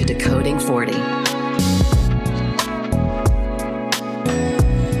listening to Decoding 40.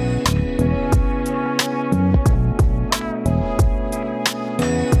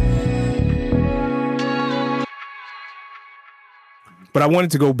 But I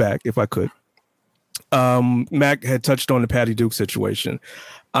wanted to go back, if I could. Mac had touched on the Patty Duke situation.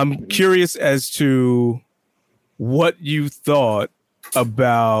 I'm curious as to what you thought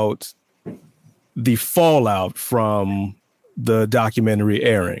about the fallout from the documentary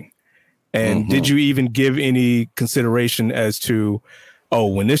airing. And did you even give any consideration as to,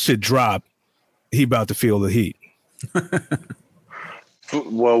 when this shit drop, he about to feel the heat?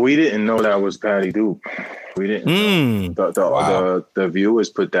 Well, we didn't know that was Patty Duke. We didn't. The viewers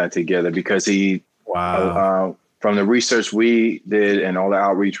put that together because he. Wow. From the research we did and all the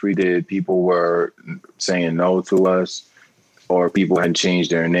outreach we did, people were saying no to us, or people had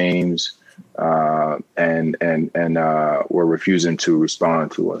changed their names, and were refusing to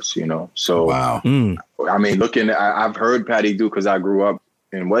respond to us. So wow. I mean, I've heard Patty Duke because I grew up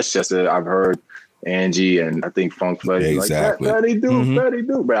in Westchester. I've heard Angie and I think Funk Flex. Exactly. Like, Patty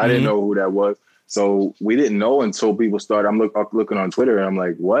Duke, but I didn't know who that was. So we didn't know until people started. I'm looking on Twitter and I'm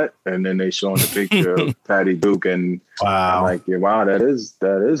like, what? And then they showing the picture of Patty Duke, and wow, I'm like, yeah, wow, that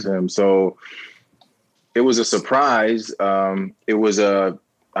is him. So it was a surprise. It was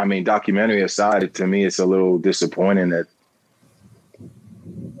documentary aside, to me, it's a little disappointing that.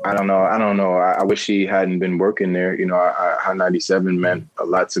 I don't know. I wish he hadn't been working there. Hot 97 meant a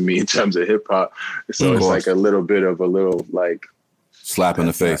lot to me in terms of hip hop. So it's like a little bit of like slap in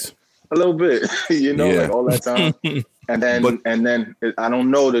the face. A little bit, like all that time. And then I don't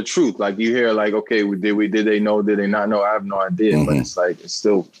know the truth. Like you hear like, okay, did they know? Did they not know? I have no idea. But it's like, it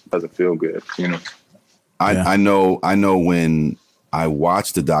still doesn't feel good, I know when I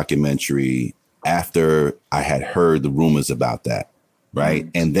watched the documentary after I had heard the rumors about that. Right.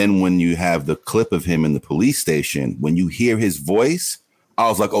 And then when you have the clip of him in the police station, when you hear his voice, I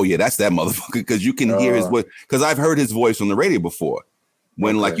was like, oh, yeah, that's that motherfucker. Because you can hear his voice. Because I've heard his voice on the radio before.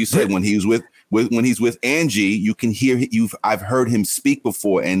 When, like you said, when he's with Angie, you can hear I've heard him speak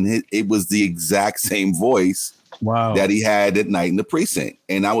before, and it was the exact same voice that he had at night in the precinct.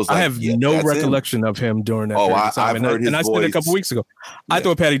 And I was like, I have no recollection of him during that. I've heard his voice. And I said it a couple weeks ago. I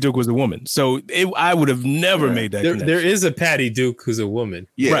thought Patty Duke was a woman, so I would have never made that connection. There is a Patty Duke who's a woman.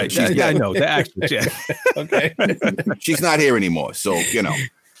 Yeah, right. I know the actress. Yeah. Okay. She's not here anymore, so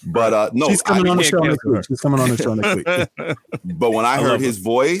But no, she's coming on the show next week. She's coming on the show next week. But when I heard his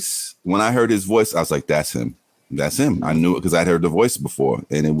voice, I was like, "That's him. That's him." I knew it because I'd heard the voice before,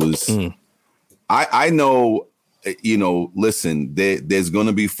 and it was. I know, Listen, there's going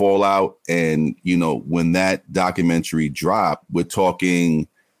to be fallout, and when that documentary dropped, we're talking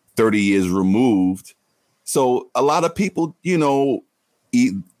 30 years removed. So a lot of people, not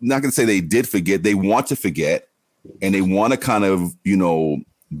going to say they did forget. They want to forget, and they want to kind of,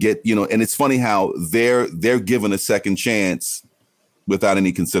 get, and it's funny how they're given a second chance without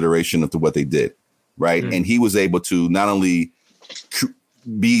any consideration of what they did, right? And he was able to not only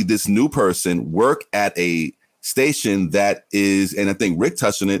be this new person, work at a station that is, and I think Rick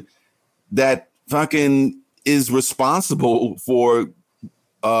touched on it, that fucking is responsible for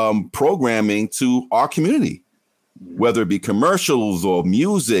programming to our community. whether it be commercials or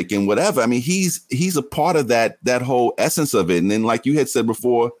music and whatever. I mean, he's a part of that whole essence of it. And then, like you had said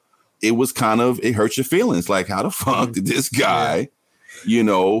before, it hurts your feelings. Like, how the fuck did this guy,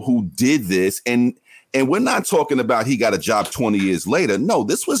 who did this? And we're not talking about he got a job 20 years later. No,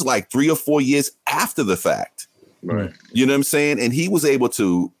 this was like 3 or 4 years after the fact. Right. You know what I'm saying? And he was able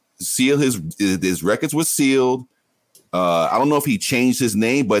to seal his records were sealed. I don't know if he changed his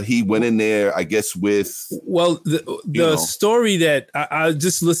name, but he went in there, I guess, with. Well, the story that I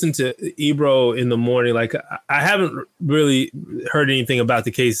just listened to Ebro in the morning. Like, I haven't really heard anything about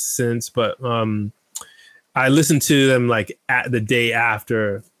the case since, but I listened to them like at the day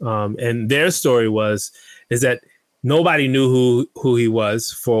after, and their story is that nobody knew who he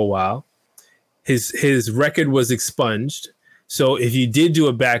was for a while. His record was expunged, so if you did do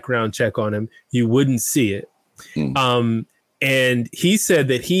a background check on him, you wouldn't see it. And he said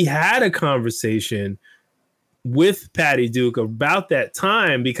that he had a conversation with Patty Duke about that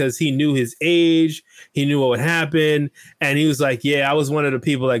time because he knew his age, he knew what would happen, and he was like, yeah, I was one of the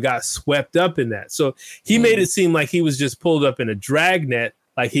people that got swept up in that. So he made it seem like he was just pulled up in a dragnet,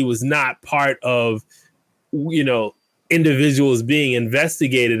 like he was not part of, individuals being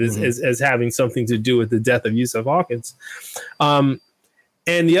investigated as having something to do with the death of Yusuf Hawkins. And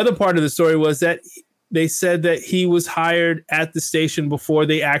the other part of the story was that they said that he was hired at the station before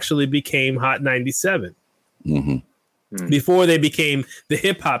they actually became Hot 97. Before they became the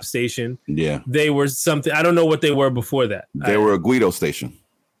hip hop station. Yeah. They were something. I don't know what they were before that. They were a Guido station.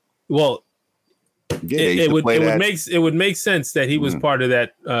 Well, it would make sense that he was part of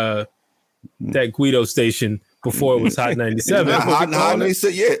that that Guido station before it was Hot 97. Hot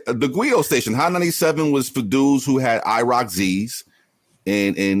 97, yeah. The Guido station. Hot 97 was for dudes who had IROC Z's.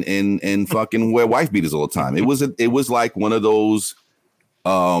 And fucking wear wife beaters all the time. It was like one of those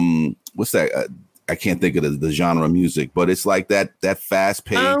what's that? I can't think of the genre of music, but it's like that fast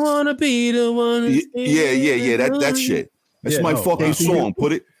paced. I wanna be the one. Yeah. That shit. That's my fucking song.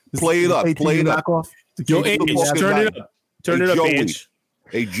 Play it up. Yo, Ange, turn it up, Ange.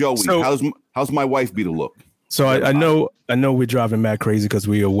 Hey Joey, how's my wife beater look? So I know we're driving Matt crazy because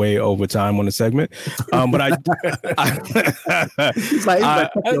we are way over time on the segment. But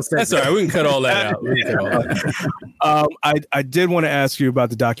that's all right. We can cut all that out. I did want to ask you about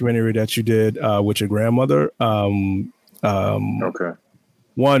the documentary that you did with your grandmother. Okay.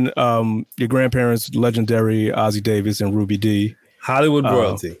 One, your grandparents, legendary Ozzie Davis and Ruby Dee. Hollywood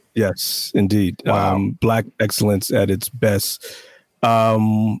royalty. Yes, indeed. Wow. Black excellence at its best.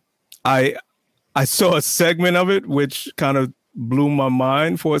 I saw a segment of it which kind of blew my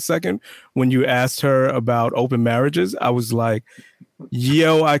mind for a second when you asked her about open marriages. I was like,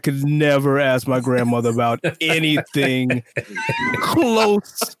 yo, I could never ask my grandmother about anything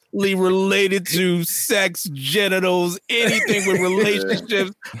closely related to sex, genitals, anything with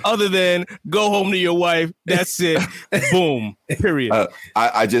relationships other than go home to your wife. That's it. Boom. Period.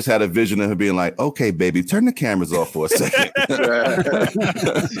 I just had a vision of her being like, okay, baby, turn the cameras off for a second.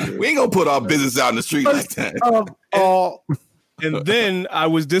 We ain't gonna put our business out in the street like that. And then I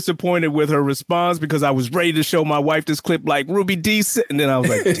was disappointed with her response because I was ready to show my wife this clip like Ruby Dee. And then I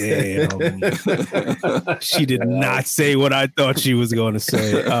was like, damn, she did not say what I thought she was going to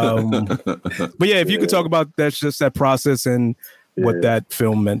say. But yeah, if you could talk about that process and what that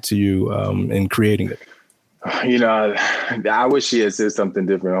film meant to you in creating it. I wish she had said something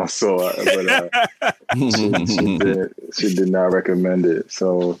different also, but she did not recommend it.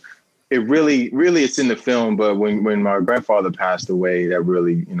 So it really, it's in the film. But when my grandfather passed away, that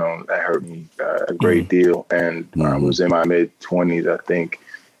really, that hurt me a great deal. And I was in my mid-20s, I think.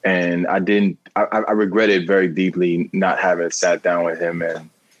 And I regretted very deeply not having sat down with him and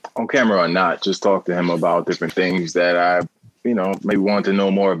on camera or not, just talk to him about different things that I, maybe want to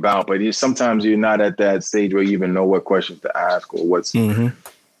know more about. But sometimes you're not at that stage where you even know what questions to ask or what's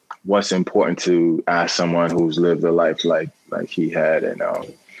important to ask someone who's lived a life like he had. And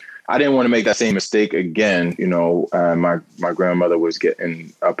I didn't want to make that same mistake again. My grandmother was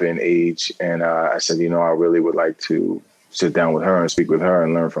getting up in age, and I said, I really would like to sit down with her and speak with her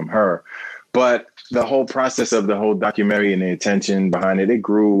and learn from her. But the whole process of the whole documentary and the intention behind it, it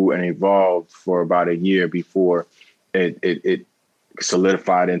grew and evolved for about a year before it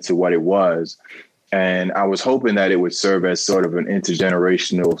solidified into what it was. And I was hoping that it would serve as sort of an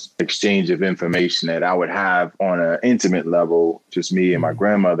intergenerational exchange of information that I would have on an intimate level, just me and my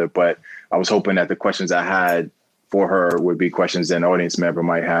grandmother. But I was hoping that the questions I had for her would be questions that an audience member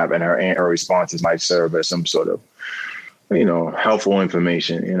might have, and her responses might serve as some sort of, helpful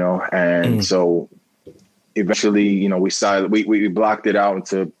information, And so eventually, you know, we blocked it out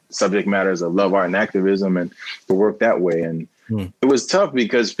into subject matters of love, art, and activism, and to work that way. And it was tough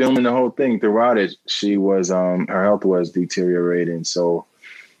because filming the whole thing throughout it, she was her health was deteriorating. So,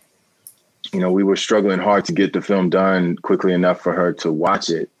 you know, we were struggling hard to get the film done quickly enough for her to watch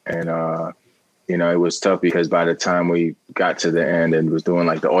it. And, you know, it was tough because by the time we got to the end and was doing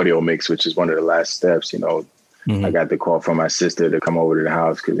like the audio mix, which is one of the last steps, you know, I got the call from my sister to come over to the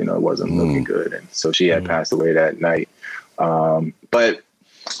house because, you know, it wasn't looking good. And so she had passed away that night. But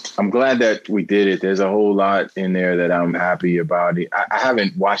I'm glad that we did it. There's a whole lot in there that I'm happy about. I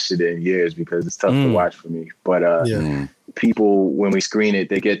haven't watched it in years because it's tough to watch for me. But people, when we screen it,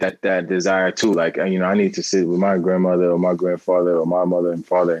 they get that desire too. Like, you know, I need to sit with my grandmother or my grandfather or my mother and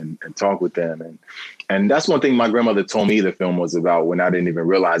father and talk with them. And that's one thing my grandmother told me the film was about when I didn't even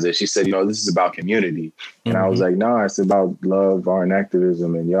realize it. She said, you know, this is about community. And I was like, no, it's about love, art, and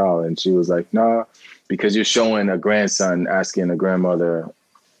activism and y'all. And she was like, no, because you're showing a grandson asking a grandmother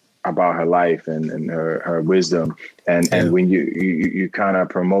about her life and her wisdom. And when you kind of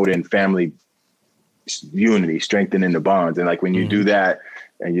promoting family unity, strengthening the bonds. And like when you do that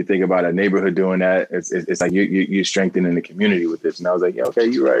and you think about a neighborhood doing that, it's like you're strengthening the community with this. And I was like, yeah, okay,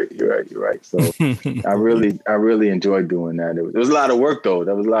 you're right. So I really enjoyed doing that. It was a lot of work though.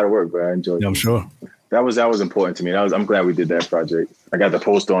 That was a lot of work, but I enjoyed it. I'm sure. That was important to me. I'm glad we did that project. I got the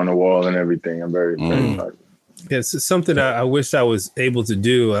poster on the wall and everything. I'm very proud of it. It's something I wish I was able to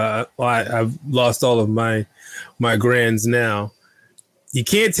do. I've lost all of my grands now. You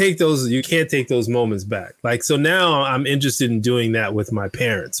can't take those moments back. Like, so now I'm interested in doing that with my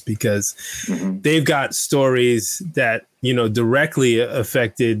parents because they've got stories that, you know, directly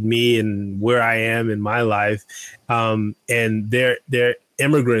affected me and where I am in my life. And they're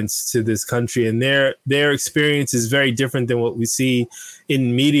immigrants to this country, and their experience is very different than what we see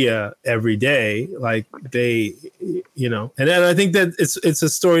in media every day. Like they, you know, and I think that it's a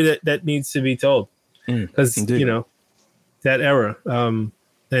story that needs to be told because, you know, that era,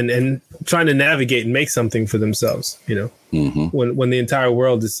 and trying to navigate and make something for themselves, you know, when the entire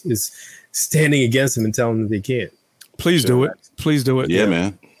world is standing against them and telling them they can't. Please do it. Please do it. Yeah,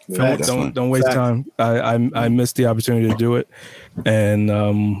 man. Don't waste time. I missed the opportunity to do it, and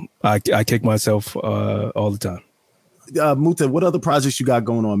I kick myself all the time. Muta, what other projects you got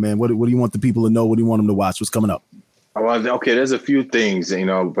going on, man? What do you want the people to know? What do you want them to watch? What's coming up? Well, okay, there's a few things, you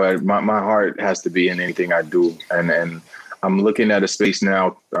know, but my heart has to be in anything I do, and I'm looking at a space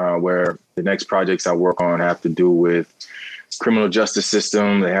now where the next projects I work on have to do with criminal justice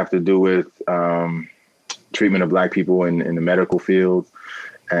system. They have to do with treatment of Black people in the medical field.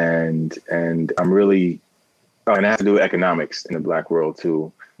 And I'm really, and I have to do with economics in the Black world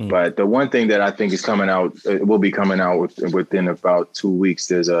too. But the one thing that I think is coming out, it will be coming out within about 2 weeks.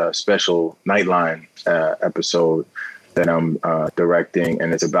 There's a special Nightline episode that I'm directing,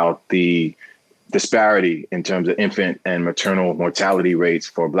 and it's about the disparity in terms of infant and maternal mortality rates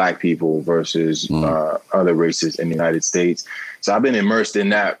for Black people versus other races in the United States. So I've been immersed in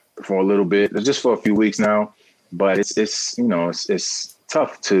that for a little bit, just for a few weeks now. But it's you know, it's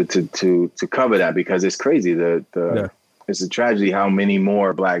tough to cover that because it's crazy. It's a tragedy how many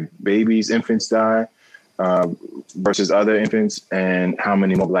more Black babies, infants die versus other infants, and how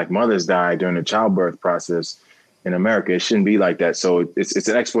many more Black mothers die during the childbirth process in America. It shouldn't be like that. So it's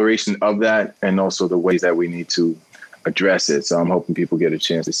an exploration of that, and also the ways that we need to address it. So I'm hoping people get a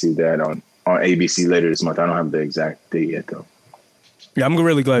chance to see that on ABC later this month. I don't have the exact date yet though. Yeah, I'm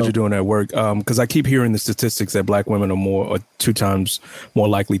really glad you're doing that work because I keep hearing the statistics that Black women are 2 times more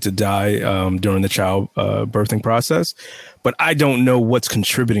likely to die during the child birthing process. But I don't know what's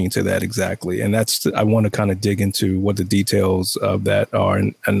contributing to that exactly. And I want to kind of dig into what the details of that are.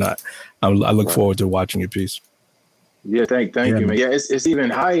 And I look forward to watching your piece. Yeah, thank you, man. Yeah, it's even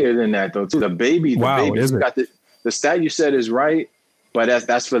higher than that, though, too. The baby got the stat you said is right, but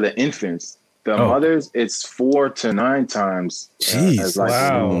that's for the infants. The mothers, it's 4 to 9 times. Jeez,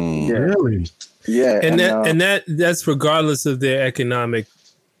 wow. Yeah. Really? Yeah. And that's regardless of their economic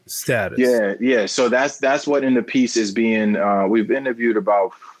status. Yeah. So that's what in the piece is being, we've interviewed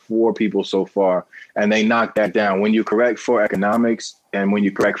about 4 people so far, and they knocked that down. When you correct for economics and when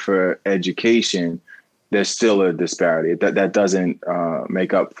you correct for education, there's still a disparity. That doesn't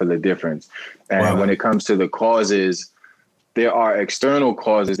make up for the difference. And when it comes to the causes, there are external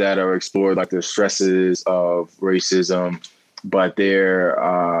causes that are explored, like the stresses of racism, but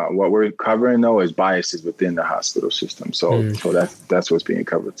what we're covering though is biases within the hospital system. So that's what's being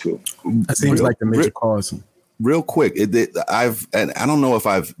covered too. That seems like the major cause. Real quick, and I don't know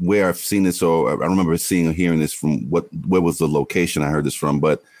where I've seen this, or I remember seeing or hearing this from where was the location I heard this from,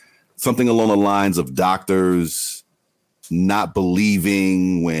 but something along the lines of doctors not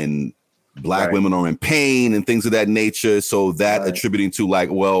believing when Black women are in pain and things of that nature. So that attributing to like,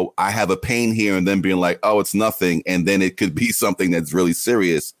 well, I have a pain here, and then being like, oh, it's nothing. And then it could be something that's really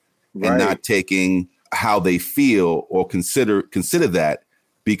serious, and not taking how they feel or consider that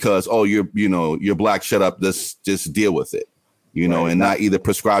because, oh, you're Black, shut up. Just deal with it, and not either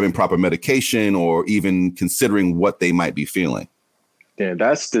prescribing proper medication or even considering what they might be feeling. Yeah,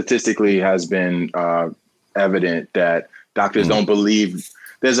 that statistically has been evident that doctors don't believe.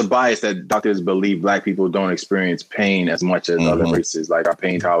 There's a bias that doctors believe Black people don't experience pain as much as other races. Like our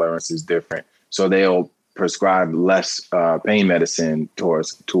pain tolerance is different. So they'll prescribe less pain medicine to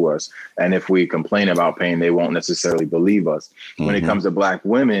us. And if we complain about pain, they won't necessarily believe us. When it comes to Black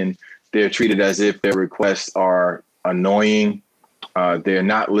women, they're treated as if their requests are annoying. They're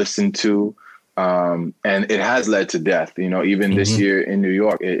not listened to. And it has led to death. Even this year in New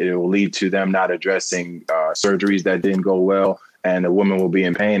York, it will lead to them not addressing surgeries that didn't go well. And the woman will be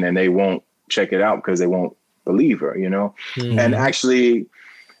in pain and they won't check it out because they won't believe her, and actually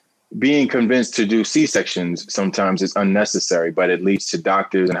being convinced to do C-sections sometimes is unnecessary, but it leads to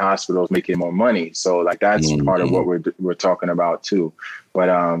doctors and hospitals making more money. So like that's part of what we're talking about too. But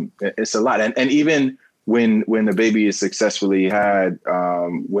it's a lot. And even when the baby is successfully had,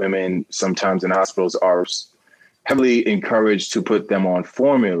 women sometimes in hospitals are heavily encouraged to put them on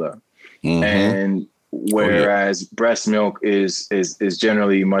formula. And whereas breast milk is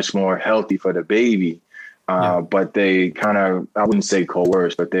generally much more healthy for the baby. But they kind of, I wouldn't say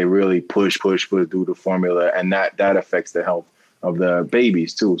coerce, but they really push through the formula, and that affects the health of the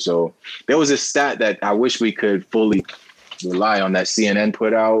babies too. So there was a stat that I wish we could fully rely on that CNN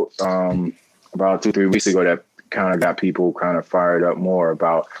put out about 2-3 weeks ago that kind of got people kind of fired up more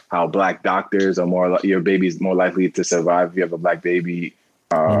about how Black doctors are your baby's more likely to survive if you have a Black baby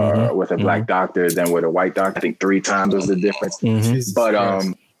with a Black doctor than with a white doctor. I think 3 times was the difference.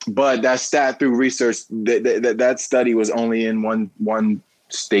 But that stat through research, that study was only in one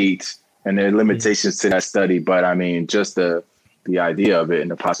state, and there are limitations to that study. But I mean, just the idea of it and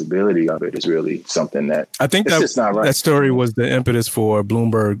the possibility of it is really something that I think just not right. That story was the impetus for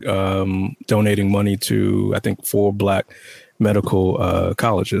Bloomberg donating money to, I think, 4 Black medical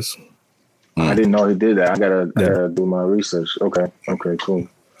colleges. I didn't know he did that. I gotta do my research. Okay, cool.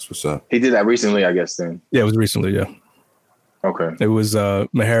 That's what's up. He did that recently, I guess. Then it was recently. Yeah. Okay. It was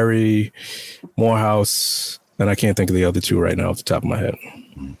Meharry, Morehouse, and I can't think of the other 2 right now off the top of my head.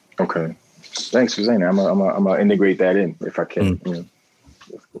 Okay. Thanks for saying that. I'm gonna integrate that in if I can.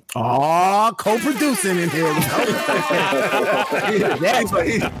 Oh, co-producing in here.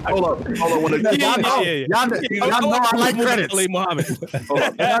 Hold up. Y'all know I like credits. Y'all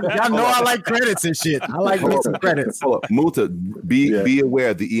know I like credits and shit. I like me some credits. Hold up. Muta, be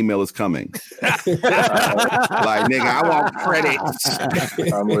aware the email is coming. Like, nigga, I want credits.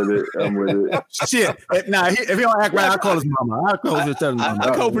 I'm with it. Shit. Now, if he don't act right, I'll call his mama. I'll call his mama.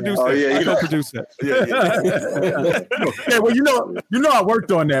 I co-produce that. Yeah, I co-produce that. Yeah, well, you know I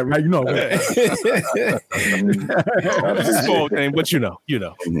worked on that, right? You know. It's a small thing, but you know.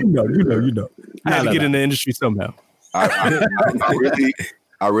 I had to get in the industry somehow.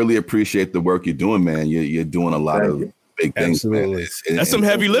 I really appreciate the work you're doing, man. You're doing a lot of big things. Absolutely. Man. That's some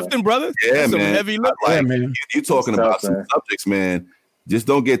heavy lifting, brother. Yeah, That's man. Some heavy lifting. Like, man. You talking about some subjects, man. Just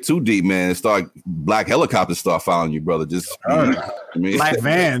don't get too deep, man. Start Black helicopters start following you, brother. Just Black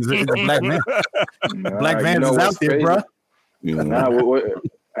vans. Black vans is out there, bro.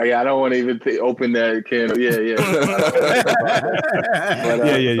 I don't want to even open that can. But,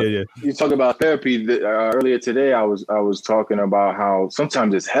 You talk about therapy. Earlier today, I was talking about how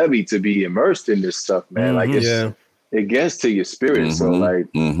sometimes it's heavy to be immersed in this stuff, man. Like it gets to your spirit. So like,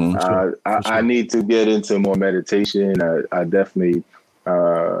 I need to get into more meditation. I definitely.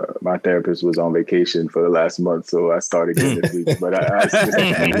 My therapist was on vacation for the last month, so I started getting this week. But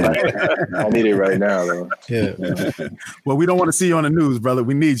I need it right now, though. Yeah. Well, we don't want to see you on the news, brother.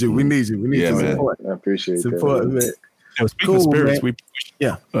 We need you. We need your support. I appreciate support, that. Man. Speaking of spirits, we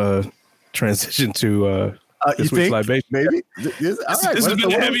transition to this week's libation. Maybe This has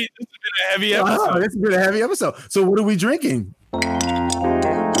been a heavy episode. This has been a heavy episode. So, what are we drinking?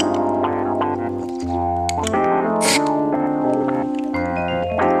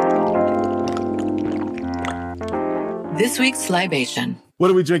 This week's libation.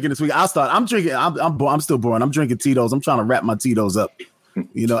 What are we drinking this week? I'll start. I'm drinking. I'm still boring. I'm drinking Tito's. I'm trying to wrap my Tito's up,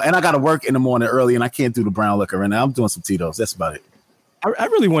 and I got to work in the morning early, and I can't do the brown liquor right now. I'm doing some Tito's. That's about it. I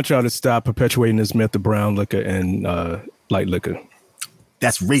really want y'all to stop perpetuating this myth of brown liquor and light liquor.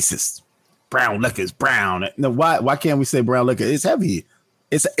 That's racist. Brown liquor is brown. No, why can't we say brown liquor? It's heavy.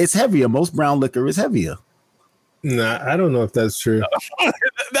 It's heavier. Most brown liquor is heavier. Nah, I don't know if that's true.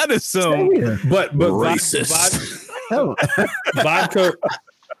 That is so. But Racist.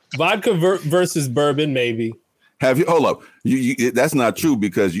 vodka versus bourbon, maybe. Have you? Hold up. You that's not true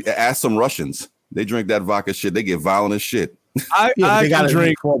because you ask some Russians. They drink that vodka shit. They get violent as shit. I can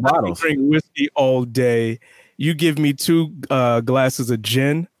drink 4 bottles. I can drink whiskey all day. You give me 2 glasses of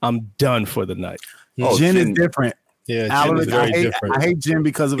gin, I'm done for the night. Gin is different. Yeah, Alaric, gin is very different. I hate gin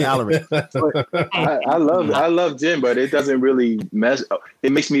because of Alaric. I love gin, but it doesn't really mess.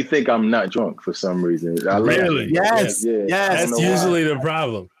 It makes me think I'm not drunk for some reason. Really? Yes. Yeah. That's usually the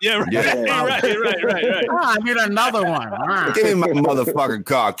problem. Yeah, right. Right. I need another one. Give me my motherfucking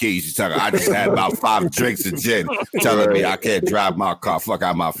car keys. You talking? I just had about 5 drinks of gin, telling me I can't drive my car. Fuck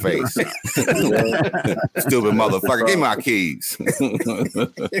out my face. Stupid motherfucker. Give me my keys.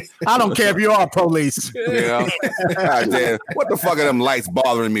 I don't care if you are police. Yeah. God damn. What the fuck are them lights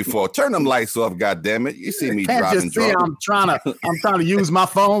bothering me for? Turn them lights off, God damn it. You see me Can't driving just see drunk. I'm trying to use my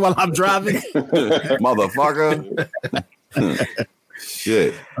phone while I'm driving. Motherfucker.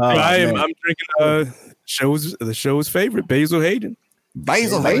 Shit. I'm drinking the show's favorite, Basil Hayden.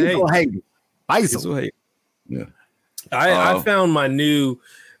 Basil Hayden. Yeah. I found my new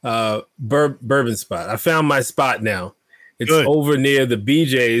bourbon spot. I found my spot now. It's Good. over near the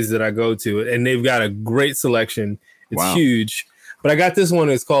BJ's that I go to, and they've got a great selection. It's huge. But I got this one.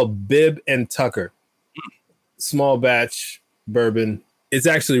 It's called Bibb and Tucker. Small batch bourbon. It's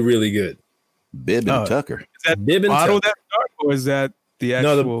actually really good. Bibb and Tucker. Is that Bibb and bottle Tucker. that dark, or is that the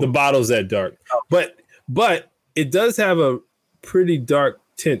actual? No, the bottle's that dark. But it does have a pretty dark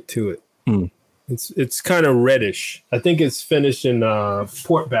tint to it. It's kind of reddish. I think it's finished in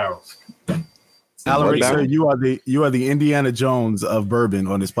port barrels. Alaric, sir, you are the Indiana Jones of bourbon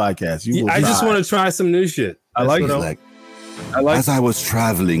on this podcast. I just want to try some new shit. I like it. As I was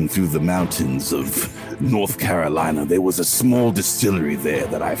traveling through the mountains of North Carolina, there was a small distillery there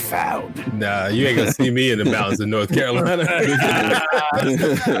that I found. Nah, you ain't gonna see me in the mountains of North Carolina.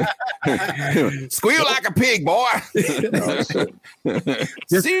 Squeal like a pig, boy.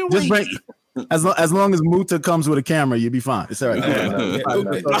 just bring, as long as Muta comes with a camera, you'll be fine. It's all right. If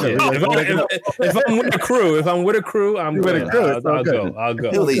I'm with a crew, I'm good. I'll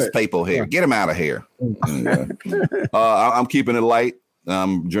go. Kill these people here. Get them out of here. I'm keeping it light.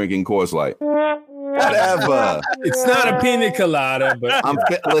 I'm drinking Coors Light. Whatever. It's not a pina colada, but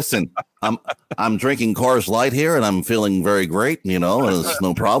listen. I'm drinking Coors Light here, and I'm feeling very great. You know, there's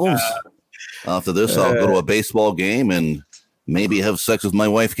no problems. After this, I'll go to a baseball game and maybe have sex with my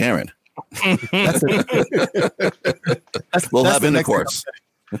wife, Karen. We'll have intercourse.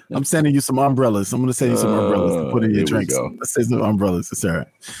 I'm sending you some umbrellas. I'm going to send you some umbrellas to put in your drinks. Let's say some umbrellas. It's all right.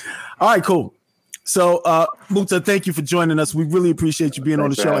 All right, cool. So, Muta, thank you for joining us. We really appreciate you being on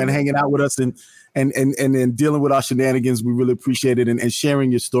the show and hanging out with us and dealing with our shenanigans. We really appreciate it and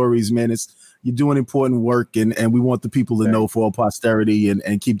sharing your stories, man. You're doing important work, and we want the people to know for all posterity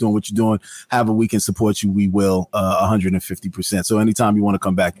and keep doing what you're doing. However we can support you, we will 150%. So anytime you want to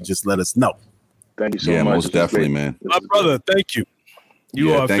come back, just let us know. Thank you so much. Yeah, most definitely, man. My brother, thank you.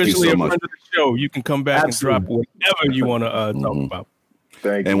 You are officially a friend of the show. You can come back and drop whatever you want to talk about.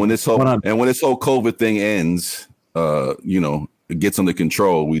 Thank you. And when this whole COVID thing ends, it gets under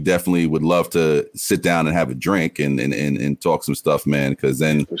control, we definitely would love to sit down and have a drink and talk some stuff, man. Because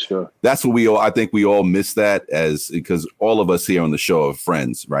then for sure, that's what I think we all miss that because all of us here on the show are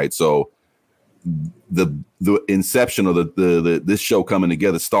friends, right? So the inception of this show coming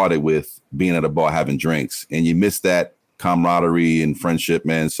together started with being at a bar having drinks, and you miss that camaraderie and friendship,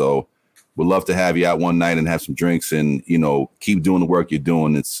 man. So we'd love to have you out one night and have some drinks and keep doing the work you're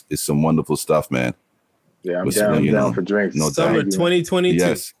doing. It's some wonderful stuff, man. Yeah, I'm down for drinks. No Summer 2022.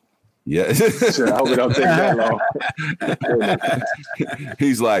 Yes. Yeah. Sure, I hope it don't take that long.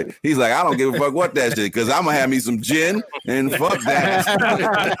 He's like, I don't give a fuck what that shit, because I'm gonna have me some gin and fuck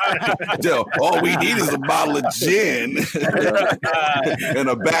that. Yo, all we need is a bottle of gin in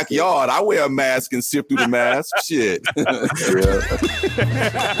a backyard. I wear a mask and sip through the mask. Shit.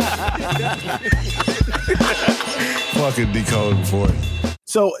 Fucking decoding for it.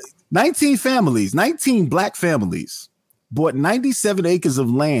 So 19 Black families bought 97 acres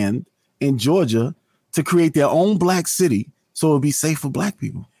of land in Georgia to create their own Black city so it would be safe for Black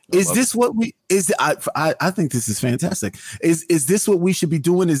people. I think this is fantastic. Is this what we should be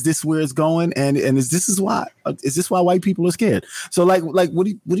doing? Is this where it's going? And is this why white people are scared? So like what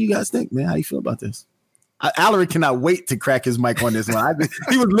do you guys think, man? How you feel about this? Alaric cannot wait to crack his mic on this one.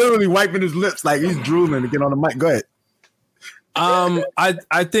 He was literally wiping his lips like he's drooling to get on the mic. Go ahead.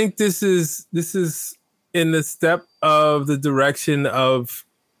 I think this is in the step of the direction of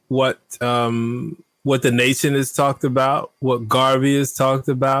what the nation has talked about, what Garvey has talked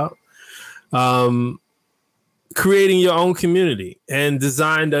about, creating your own community and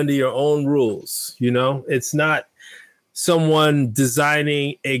designed under your own rules. You know, it's not someone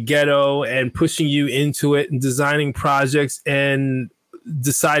designing a ghetto and pushing you into it and designing projects and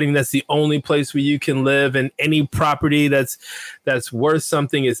deciding that's the only place where you can live, and any property that's worth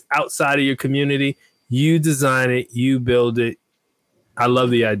something is outside of your community. You design it, you build it. I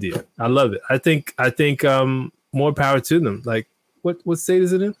love the idea. I love it. I think more power to them. Like, what state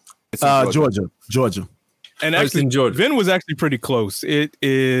is it in? It's Georgia. And actually, Georgia. Vin was actually pretty close. It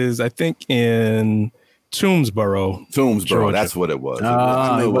is, I think, in Toomsboro. Georgia. That's what it was.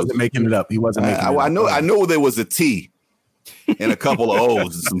 He wasn't making it up. He wasn't making it up. I know there was a T and a couple of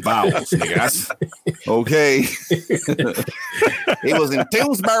O's and some vowels, nigga. Okay. It was in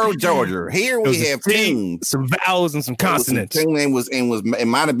Toomsboro, Georgia. Here we have Tooms. Some vowels and some consonants. It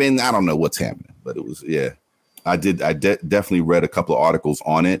might have been, I don't know what's happening, but it was, yeah. I definitely read a couple of articles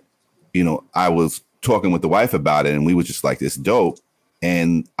on it. You know, I was talking with the wife about it, and we were just like, it's dope.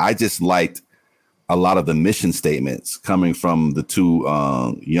 And I just liked a lot of the mission statements coming from the two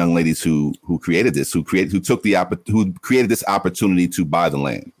young ladies who created this, who created this opportunity to buy the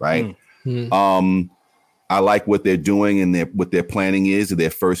land, right? Mm-hmm. I like what they're doing, and what their planning is. Their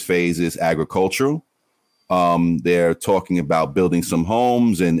first phase is agricultural. They're talking about building some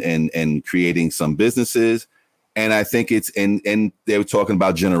homes and creating some businesses. And I think and they were talking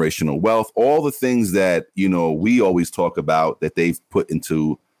about generational wealth, all the things that, you know, we always talk about that they've put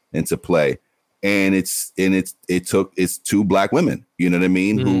into play. And it's two Black women, you know what I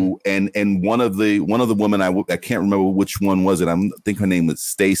mean? Mm-hmm. Who and one of the women, I can't remember which one was it. I think her name was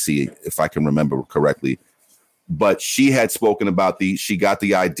Stacy, if I can remember correctly. But she had spoken about she got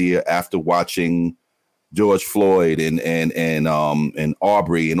the idea after watching George Floyd and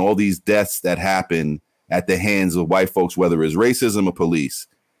Aubrey and all these deaths that happened at the hands of white folks, whether it's racism or police,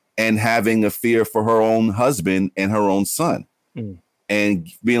 and having a fear for her own husband and her own son. Mm. And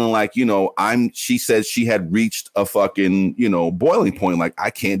feeling like, you know, she said she had reached a fucking, you know, boiling point. Like, I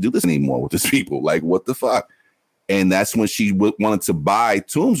can't do this anymore with these people. Like, what the fuck? And that's when she wanted to buy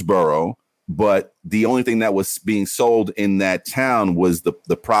Toomsboro. But the only thing that was being sold in that town was the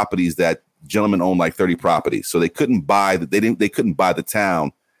properties that gentlemen owned, like 30 properties. So they couldn't buy they couldn't buy the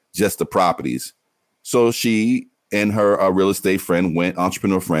town, just the properties. So she and her entrepreneur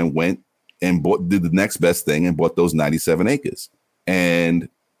friend went and did the next best thing and bought those 97 acres. And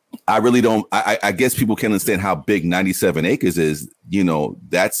I really don't, I guess people can understand how big 97 acres is. You know,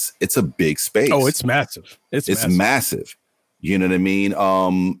 it's a big space. Oh, it's massive. It's massive. You know what I mean?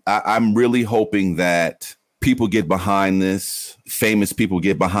 I'm really hoping that people get behind this, famous people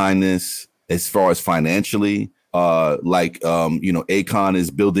get behind this as far as financially. You know, Akon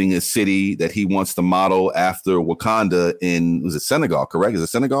is building a city that he wants to model after Wakanda was it Senegal, correct? Is it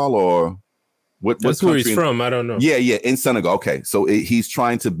Senegal or that's where he's from? I don't know. Yeah, in Senegal. Okay, so he's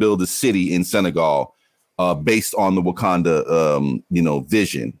trying to build a city in Senegal based on the Wakanda, you know,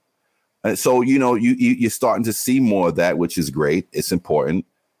 vision. And so, you know, you're starting to see more of that, which is great. It's important.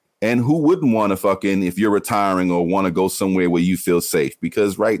 And who wouldn't want to if you're retiring or want to go somewhere where you feel safe?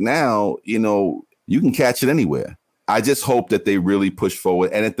 Because right now, you know, you can catch it anywhere. I just hope that they really push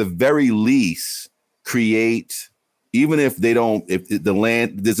forward and at the very least create, even if the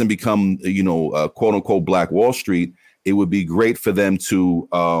land doesn't become, you know, quote unquote Black Wall Street, it would be great for them to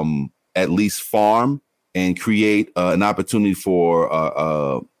at least farm and create an opportunity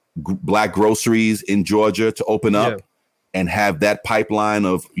for Black groceries in Georgia to open up and have that pipeline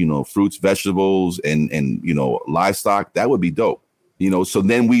of, you know, fruits, vegetables and, you know, livestock. That would be dope. You know, so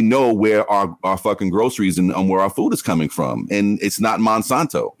then we know where our fucking groceries and where our food is coming from. And it's not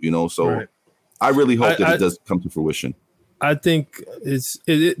Monsanto, you know, so right. I really hope that it does come to fruition. I think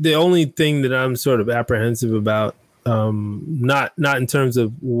the only thing that I'm sort of apprehensive about, not in terms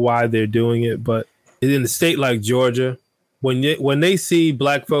of why they're doing it, but in a state like Georgia, when they see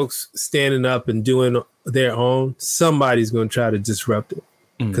Black folks standing up and doing their own, somebody's going to try to disrupt it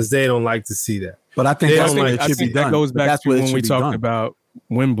because they don't like to see that. But I think that's what it should be done. That goes back to when we talked about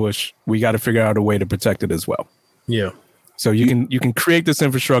Wimbush. We got to figure out a way to protect it as well. Yeah. So you can create this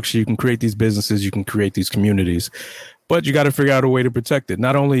infrastructure, you can create these businesses, you can create these communities, but you got to figure out a way to protect it.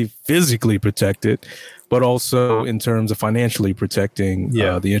 Not only physically protect it, but also in terms of financially protecting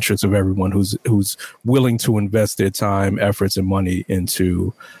the interests of everyone who's willing to invest their time, efforts, and money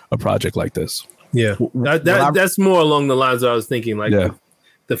into a project like this. Yeah, that's more along the lines I was thinking, like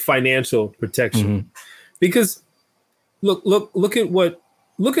the financial protection, because look at what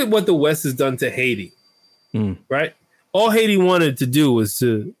the West has done to Haiti. right? All Haiti wanted to do was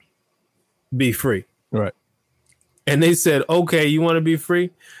to be free. Right. And they said, okay, you want to be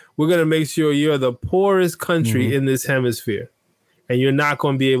free? We're going to make sure you're the poorest country in this hemisphere. And you're not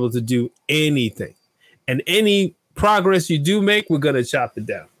going to be able to do anything. And any progress you do make, we're going to chop it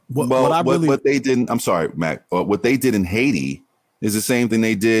down. What they did, I'm sorry, Mac, what they did in Haiti is the same thing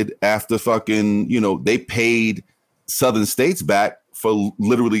they did after fucking, they paid southern states back for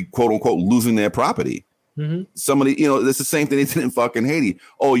literally, quote unquote, losing their property. Somebody, it's the same thing they did in fucking Haiti.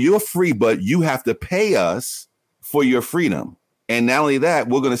 Oh, you're free, but you have to pay us for your freedom. And not only that,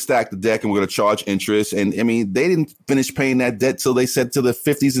 we're going to stack the deck and we're going to charge interest. And I mean, they didn't finish paying that debt till they said to the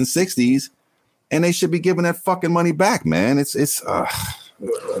 50s and 60s, and they should be giving that fucking money back, man.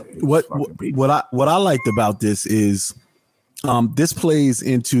 What I liked about this is this plays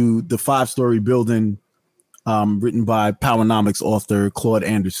into the 5-story building written by Powernomics author Claude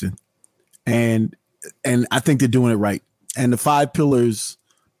Anderson, and I think they're doing it right. And the 5 pillars,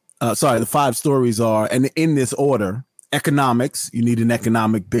 the 5 stories are, and in this order: economics. You need an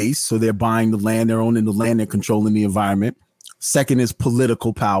economic base, so they're buying the land, they're owning the land, they're controlling the environment. Second is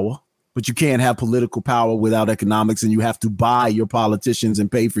political power. But you can't have political power without economics, and you have to buy your politicians and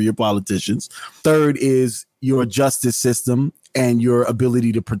pay for your politicians. Third is your justice system and your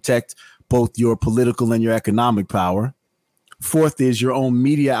ability to protect both your political and your economic power. Fourth is your own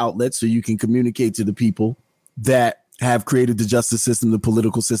media outlet, so you can communicate to the people that have created the justice system, the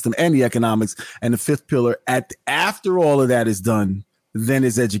political system, and the economics. And the fifth pillar, after all of that is done, then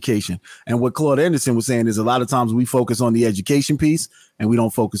is education. And what Claude Anderson was saying is a lot of times we focus on the education piece and we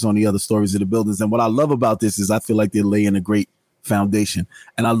don't focus on the other stories of the buildings. And what I love about this is I feel like they're laying a great foundation.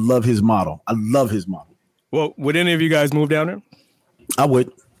 And I love his model. Well, would any of you guys move down there? I would.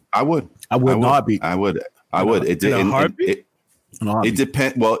 I would. Heartbeat. I would. It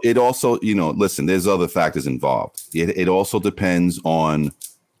depends. Well, it also, listen, there's other factors involved. It also depends on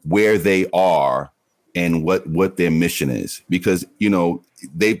where they are and what their mission is, because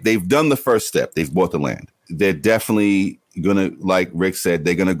they've done the first step. They've bought the land. They're definitely gonna, like Rick said,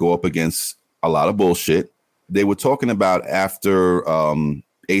 they're gonna go up against a lot of bullshit. They were talking about after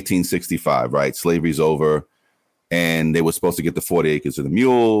 1865, right? Slavery's over, and they were supposed to get the 40 acres of the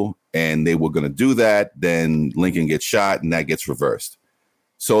mule, and they were gonna do that. Then Lincoln gets shot, and that gets reversed.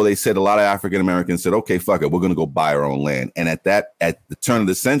 So they said a lot of African Americans said, "Okay, fuck it, we're gonna go buy our own land." And at the turn of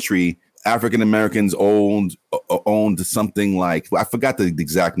the century, African Americans owned something like, I forgot the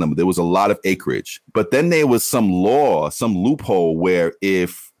exact number. There was a lot of acreage, but then there was some law, some loophole where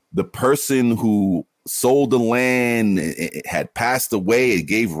if the person who sold the land had passed away, it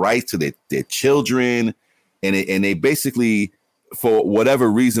gave rights to their children, and they basically, for whatever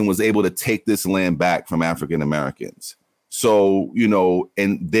reason, was able to take this land back from African Americans. So,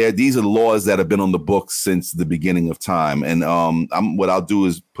 and these are laws that have been on the books since the beginning of time. And what I'll do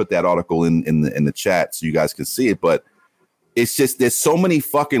is put that article in the chat so you guys can see it. But it's just, there's so many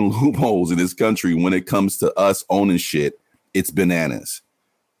fucking loopholes in this country when it comes to us owning shit. It's bananas.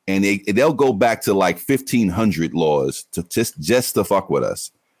 And they'll go back to like 1500 laws to just to fuck with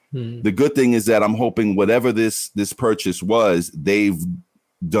us. The good thing is that I'm hoping whatever this purchase was, they've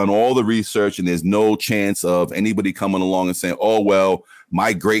done all the research, and there's no chance of anybody coming along and saying, "Oh, well,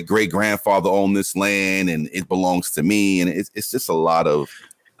 my great grandfather owned this land and it belongs to me." And it's just a lot of.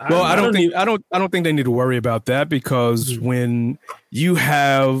 Well, I don't think they need to worry about that, because when you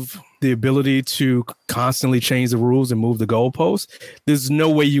have the ability to constantly change the rules and move the goalposts, there's no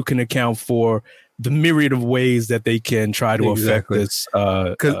way you can account for the myriad of ways that they can try to affect this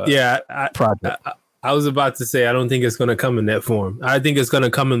project. I was about to say, I don't think it's going to come in that form. I think it's going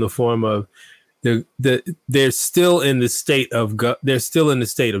to come in the form of they're still in the state of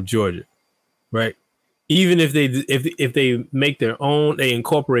Georgia, right? Even if they make their own, they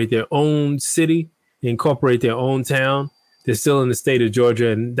incorporate their own city, they incorporate their own town, they're still in the state of Georgia,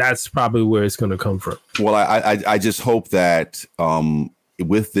 and that's probably where it's going to come from. Well, I just hope that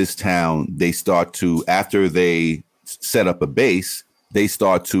with this town, they start to, after they set up a base, they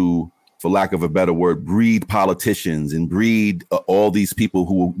start to, for lack of a better word, breed politicians and breed all these people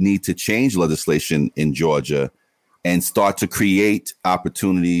who need to change legislation in Georgia and start to create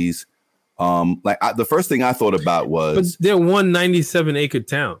opportunities. The first thing I thought about was... But they're 197-acre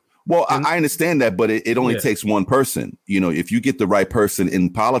town. Well, I understand that, but it only takes one person. If you get the right person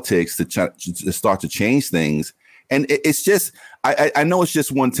in politics to start to change things, and it's just, I know it's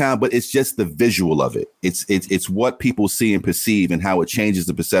just one town, but it's just the visual of it. It's what people see and perceive, and how it changes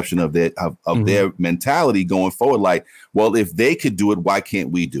the perception of their their mentality going forward. Like, well, if they could do it, why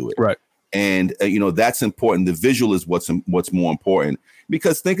can't we do it? Right. And that's important. The visual is what's more important.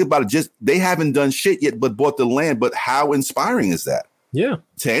 Because think about it, just they haven't done shit yet, but bought the land. But how inspiring is that? Yeah,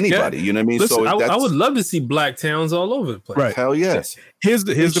 to anybody, you know what I mean. Listen, so I would love to see black towns all over the place. Right? Hell yes. Here's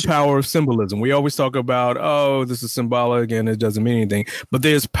the power of symbolism. We always talk about, oh, this is symbolic and it doesn't mean anything, but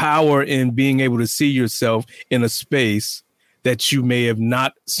there's power in being able to see yourself in a space that you may have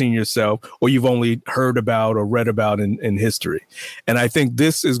not seen yourself, or you've only heard about or read about in history. And I think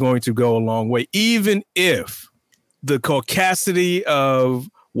this is going to go a long way, even if the caucasity of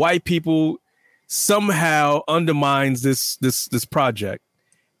white people somehow undermines this project.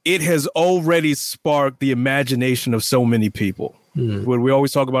 It has already sparked the imagination of so many people. What we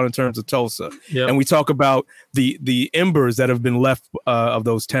always talk about in terms of Tulsa, and we talk about the embers that have been left of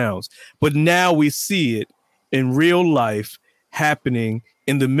those towns. But now we see it in real life happening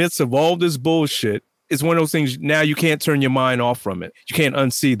in the midst of all this bullshit. It's one of those things. Now you can't turn your mind off from it. You can't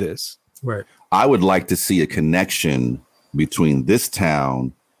unsee this. Right. I would like to see a connection between this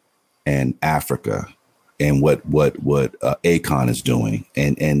town and Africa, and what Akon is doing,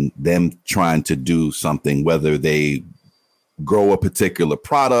 and them trying to do something, whether they grow a particular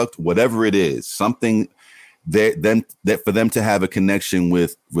product, whatever it is, something that for them to have a connection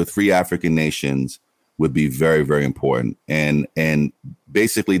with free African nations would be very, very important. And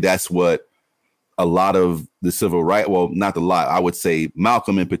basically that's what a lot of the civil rights, well, not a lot, I would say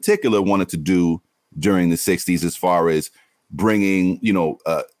Malcolm in particular wanted to do during the 60s, as far as bringing,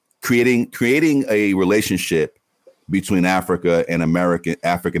 creating a relationship between Africa and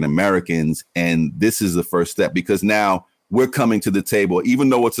African Americans. And this is the first step, because now we're coming to the table, even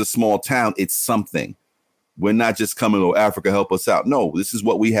though it's a small town, it's something. We're not just coming, oh, Africa, help us out. No, this is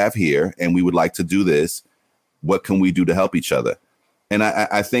what we have here, and we would like to do this. What can we do to help each other? And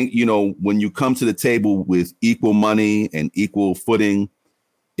I think, when you come to the table with equal money and equal footing,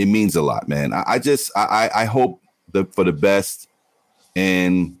 it means a lot, man. I hope for the best,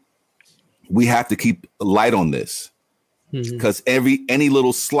 and we have to keep light on this, because any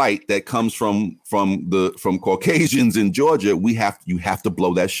little slight that comes from Caucasians in Georgia, you have to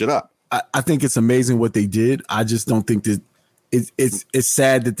blow that shit up. I think it's amazing what they did. I just don't think that it's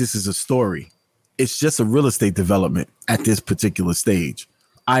sad that this is a story. It's just a real estate development at this particular stage.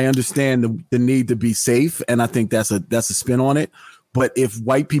 I understand the need to be safe, and I think that's a spin on it. But if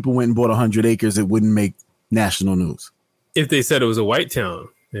white people went and bought 100 acres, it wouldn't make national news. If they said it was a white town,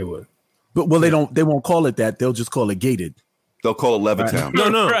 they would. But they won't call it that. They'll just call it gated. They'll call it Levittown.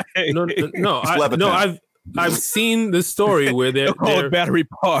 Right. No. I've seen the story where they're call it Battery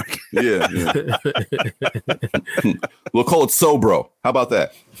Park. Yeah. We'll call it Sobro. How about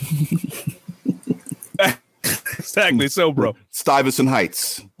that? Exactly, Sobro. Stuyvesant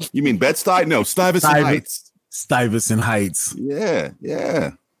Heights. You mean Bed-Stuy? No, Stuyvesant Heights. Stuyvesant Heights.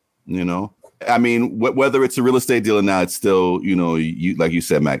 Yeah. I mean, whether it's a real estate deal or not, it's still, you like you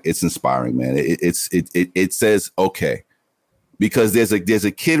said, Mac, it's inspiring, man. It says, okay. Because there's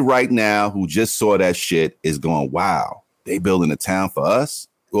a kid right now who just saw that shit, is going, wow, they building a town for us.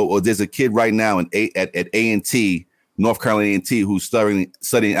 Or there's a kid right now at A&T, North Carolina A&T, who's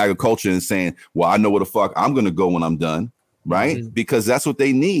studying agriculture and saying, well, I know where the fuck I'm going to go when I'm done, right? Mm-hmm. Because that's what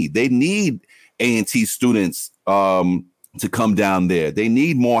they need. They need A&T students to come down there. They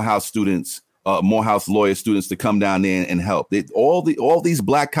need Morehouse lawyer students to come down there and help. All these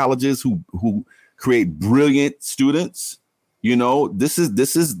black colleges who create brilliant students. This is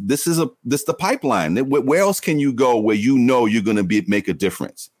the pipeline. Where else can you go where you're going to make a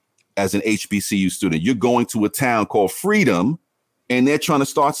difference as an HBCU student? You're going to a town called Freedom, and they're trying to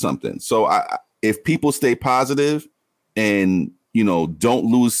start something. So if people stay positive and don't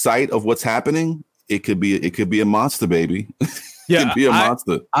lose sight of what's happening, it could be a monster, baby. Yeah, it could be a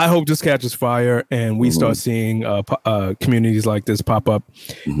monster. I hope this catches fire and we start seeing communities like this pop up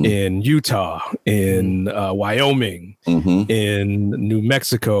in Utah, in Wyoming, in New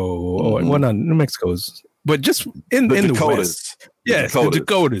Mexico, or not New Mexico's, but just in the Dakotas. West. Yes, the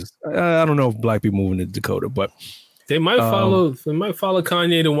Dakotas. I don't know if black people moving to Dakota, but they might follow. They might follow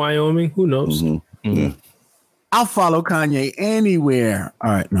Kanye to Wyoming. Who knows? Yeah. I'll follow Kanye anywhere.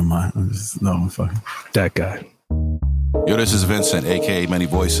 All right, never mind. I'm fucking that guy. Yo, this is Vincent, a.k.a. Many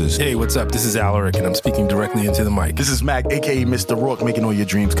Voices. Hey, what's up? This is Alaric, and I'm speaking directly into the mic. This is Mac, a.k.a. Mr. Rourke, making all your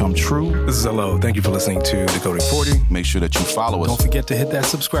dreams come true. This is Hello. Thank you for listening to Decoding 40. Make sure that you follow us. Don't forget to hit that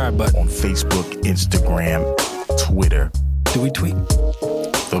subscribe button. On Facebook, Instagram, Twitter. Do we tweet?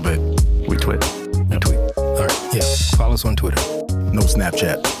 A little bit. We tweet. We tweet. All right, yeah. Follow us on Twitter. No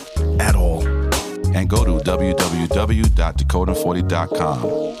Snapchat at all. And go to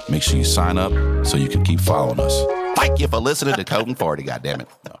www.decoding40.com. Make sure you sign up so you can keep following us. Thank you for listening to Decoding 40, goddammit.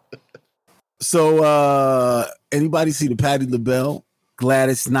 No. So, anybody see the Patti LaBelle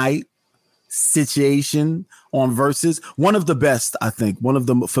Gladys Knight situation on Versus. One of the best, I think. One of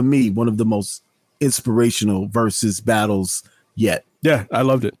the most inspirational Versus battles yet. Yeah, I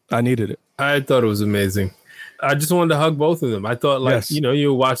loved it. I needed it. I thought it was amazing. I just wanted to hug both of them. I thought, like, Yes. you know, you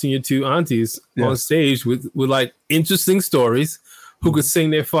were watching your two aunties on stage with like interesting stories who could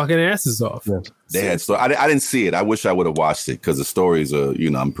sing their fucking asses off. Yeah. They had I didn't see it. I wish I would have watched it because the stories are, you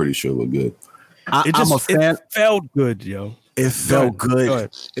know, I'm pretty sure were good. It felt good, yo. It felt good.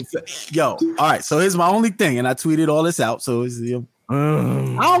 Yo, all right. So here's my only thing, and I tweeted all this out. So it's, I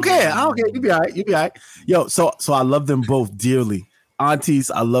don't care. You be all right. Yo, so I love them both dearly.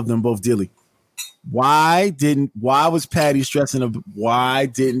 Aunties, I love them both dearly. Why was Patty stressing? Why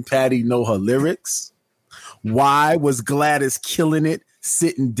didn't Patty know her lyrics? Why was Gladys killing it,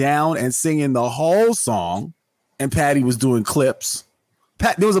 sitting down and singing the whole song, and Patty was doing clips?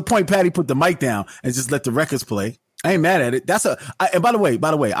 There was a point Patty put the mic down and just let the records play. I ain't mad at it. And by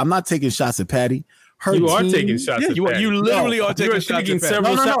the way, I'm not taking shots at Patty. You are taking shots at Patty. You literally are taking shots at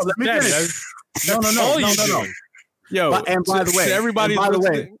several Patty. shots. Let me finish. No. Yo, and by the way, everybody,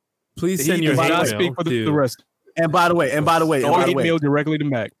 please send your email. speak for the rest. And by the way, Don't email directly to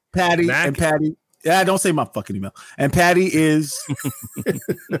Mac. Patty. Yeah, don't say my fucking email. And Patty is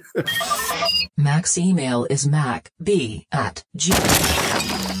Mac's email is macb@g.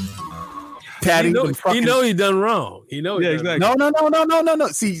 Patty. He know he done wrong. Exactly. No.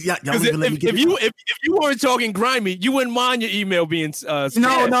 See, y'all even let me get if you weren't talking grimy, you wouldn't mind your email being No.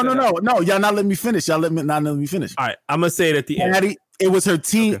 Y'all not letting me finish. Y'all not letting me finish. All right, I'm gonna say it at the Patty, end. it was her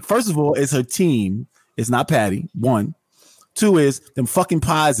team. Okay. First of all, it's her team. It's not Patty. 1. 2 is them fucking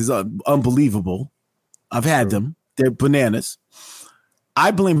pies is unbelievable. I've had them. They're bananas.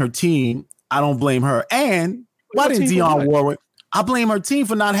 I blame her team. I don't blame her. And why didn't Dionne Warwick? I blame her team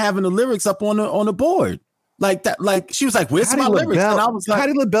for not having the lyrics up on the board like that. Like she was like, "Where's my lyrics?" And I was like,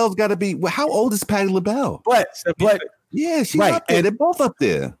 Patti LaBelle's got to be. How old is Patti LaBelle? But yeah, she's up there. They're both up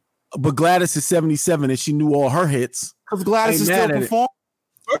there. But Gladys is 77 and she knew all her hits. Because Gladys is still performing.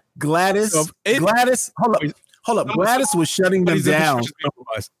 Gladys. Hold up. Gladys was shutting them down.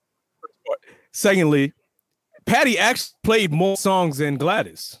 Secondly, Patty actually played more songs than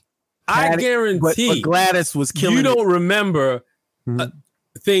Gladys. I guarantee. But Gladys was killing. You don't remember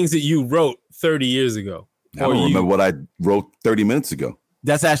things that you wrote 30 years ago. I don't remember what I wrote 30 minutes ago.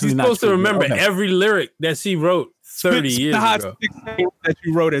 That's actually You're not supposed true. to remember Okay. every lyric that she wrote 30 years ago. That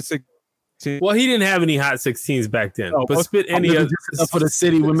you wrote at 16. Well, he didn't have any hot 16s back then. But spit any other for the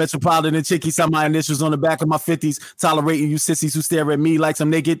city with Metropolitan and Chickie. Saw my initials on the back of my 50s. Tolerating you sissies who stare at me like I'm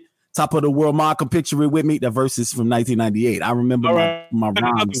naked. Top of the world, Ma, come picture it with me. That verse is from 1998. I remember my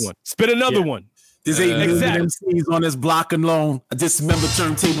rhymes. Spit another one. There's 8 million MCs on this block alone. I dismember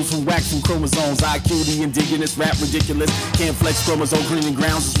turntables from wax and chromosomes. IQ the indigenous, rap ridiculous. Can't flex chromosome, cleaning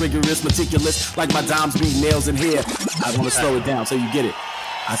grounds is rigorous, meticulous. Like my dimes beat nails in hair. I want to slow it down so you get it.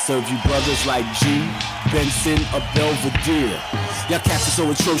 I served you brothers like G, Benson, or Belvedere. Y'all cats are so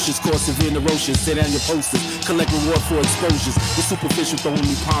atrocious, cause severe neurosis. Sit down your posters, collect reward for exposures. The superficial throwing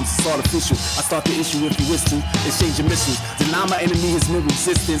me palms, it's artificial. I start the issue if you wish to. Exchange your missiles. Deny my enemy his mere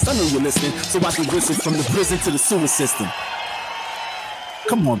existence. I know you're listening, so watch me whistle from the prison to the sewer system.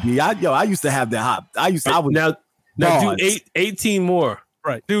 Come on, B. I used to have that hop. I would now do 18 more.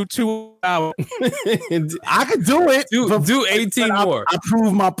 Right. Do 2 hours. I could do it. Do 18 more. I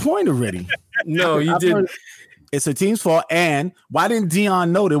proved my point already. No, you didn't. It's her team's fault. And why didn't Dionne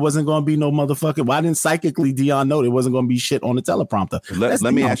know there wasn't going to be no motherfucking? Why didn't psychically Dionne know there wasn't going to be shit on the teleprompter?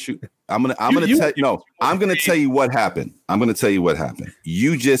 Let me ask you. I'm gonna tell you what happened. I'm gonna tell you what happened.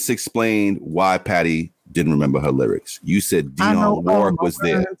 You just explained why Patty didn't remember her lyrics. You said Dionne Warwick was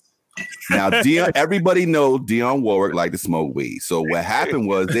there. Now, everybody knows Dionne Warwick liked to smoke weed. So what happened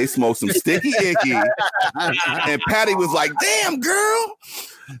was they smoked some sticky icky, and Patty was like, "Damn, girl,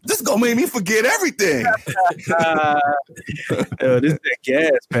 this gonna make me forget everything." This is that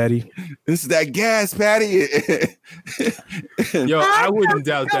gas, Patty. This is that gas, Patty. Yo, I wouldn't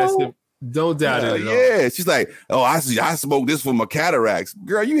doubt that. Don't doubt it at all. Yeah, she's like, "Oh, I smoked this for my cataracts."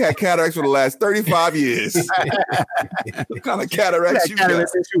 Girl, you had cataracts for the last 35 years. What kind of cataracts you got?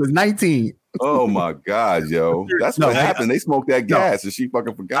 Since she was 19. Oh my God, yo. That's what happened. They smoked that gas and she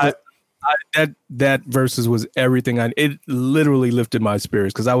fucking forgot. That versus was everything. It literally lifted my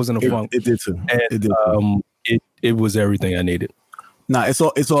spirits because I was in a funk. It did too. And it was everything I needed. Nah, it's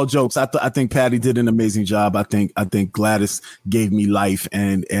all jokes. I think Patty did an amazing job. I think Gladys gave me life,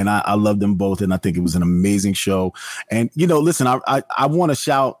 and I love them both, and I think it was an amazing show. And listen, I want to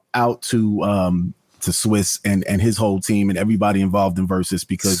shout out to Swiss and his whole team and everybody involved in Versus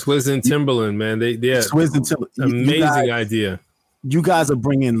because Swizz and Timbaland, man, Swizz and Timbaland, amazing idea. you guys are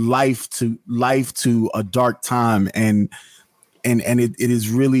bringing life to a dark time, and it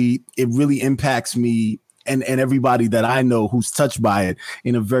really impacts me and everybody that I know who's touched by it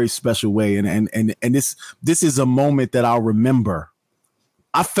in a very special way. And this is a moment that I'll remember.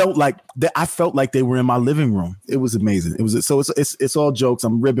 I felt like they were in my living room. It was amazing. It's all jokes.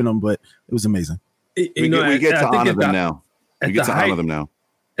 I'm ribbing them, but it was amazing. We get to honor them now. We get to honor them now.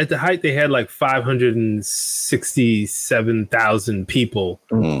 At the height, they had like 567,000 people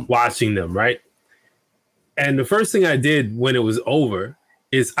watching them, right? And the first thing I did when it was over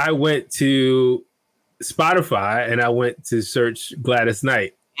is I went to Spotify and I went to search Gladys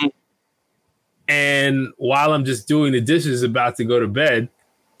Knight. And while I'm just doing the dishes, about to go to bed,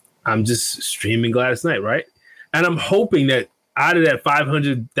 I'm just streaming Gladys Knight, right? And I'm hoping that out of that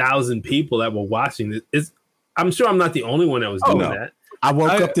 500,000 people that were watching this, I'm sure I'm not the only one that was doing that. I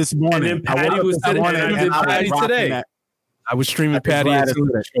woke up this morning. And then Patty was today. I was streaming Patty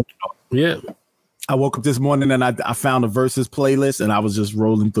today. Yeah. I woke up this morning and I found a Versus playlist and I was just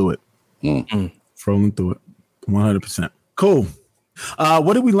rolling through it. Rolling through it. 100%. Cool.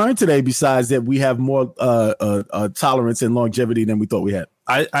 What did we learn today besides that we have more tolerance and longevity than we thought we had?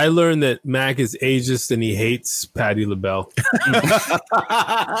 I learned that Mac is ageist and he hates Patti LaBelle.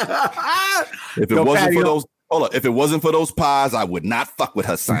 If it wasn't for those pies, I would not fuck with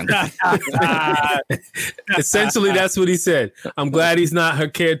her son. Essentially, that's what he said. I'm glad he's not her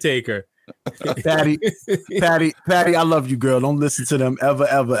caretaker. Patty, I love you, girl. Don't listen to them ever.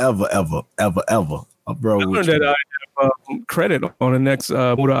 Bro, I learned that I have credit on the next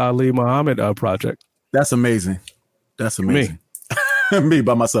Muda Ali Muhammad project. That's amazing. Me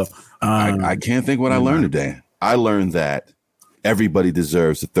by myself. I can't think what I learned today. I learned that everybody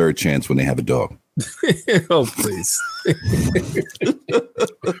deserves a third chance when they have a dog. Oh, please.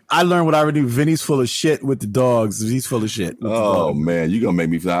 I learned what I already knew. Vinny's full of shit with the dogs. He's full of shit. Oh, man. You're going to make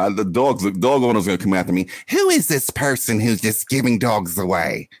me feel. The dog owner's going to come after me. Who is this person who's just giving dogs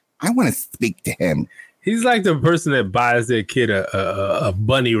away? I want to speak to him. He's like the person that buys their kid a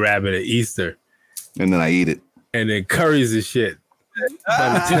bunny rabbit at Easter. And then I eat it. And then curries the shit.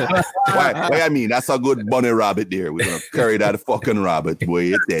 Why, I mean, that's a good bunny rabbit there. We're gonna curry that fucking rabbit,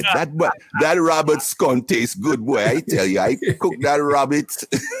 boy. That rabbit scone tastes good, boy. I tell you, I cook that rabbit.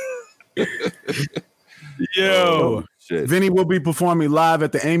 Yo, shit. Vinny will be performing live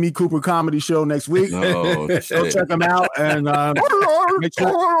at the Amy Cooper Comedy Show next week. Oh, go check him out and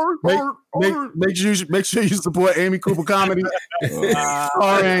make sure you support Amy Cooper Comedy,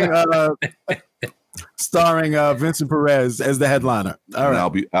 starring Vincent Perez as the headliner. All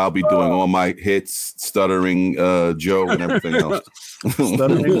right, I'll be doing all my hits, stuttering Joe and everything else.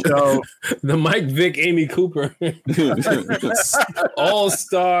 Stuttering Joe, the Mike Vick, Amy Cooper, All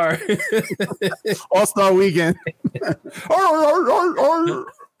Star Weekend.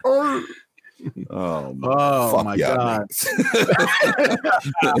 Oh my God!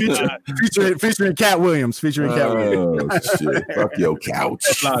 featuring Cat Williams. Shit. Fuck your couch.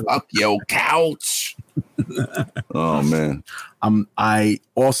 Fuck your couch. Oh man. I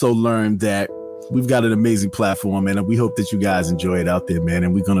also learned that we've got an amazing platform, and we hope that you guys enjoy it out there, man.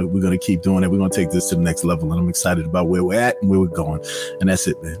 And we're gonna keep doing it. We're gonna take this to the next level, and I'm excited about where we're at and where we're going. And that's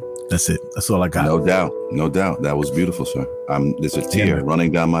it, man. That's it. That's all I got. No doubt. That was beautiful, sir. There's a tear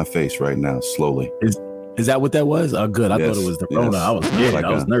running down my face right now, slowly. Is that what that was? Oh, good. I thought it was the Rona. I was scared.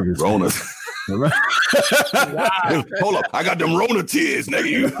 I was nervous. Rona. Hold up. I got them Rona tears,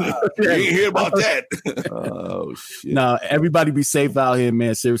 nigga. You ain't hear about that. Oh, shit. No, everybody be safe out here,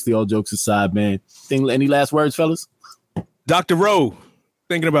 man. Seriously, all jokes aside, man. Any last words, fellas? Dr. Rowe,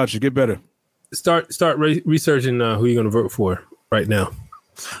 thinking about you. Get better. Start researching who you're going to vote for right now.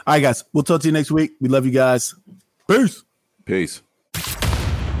 All right, guys. We'll talk to you next week. We love you guys. Peace. Peace.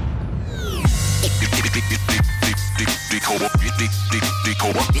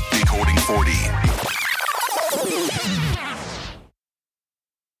 Decoding 40.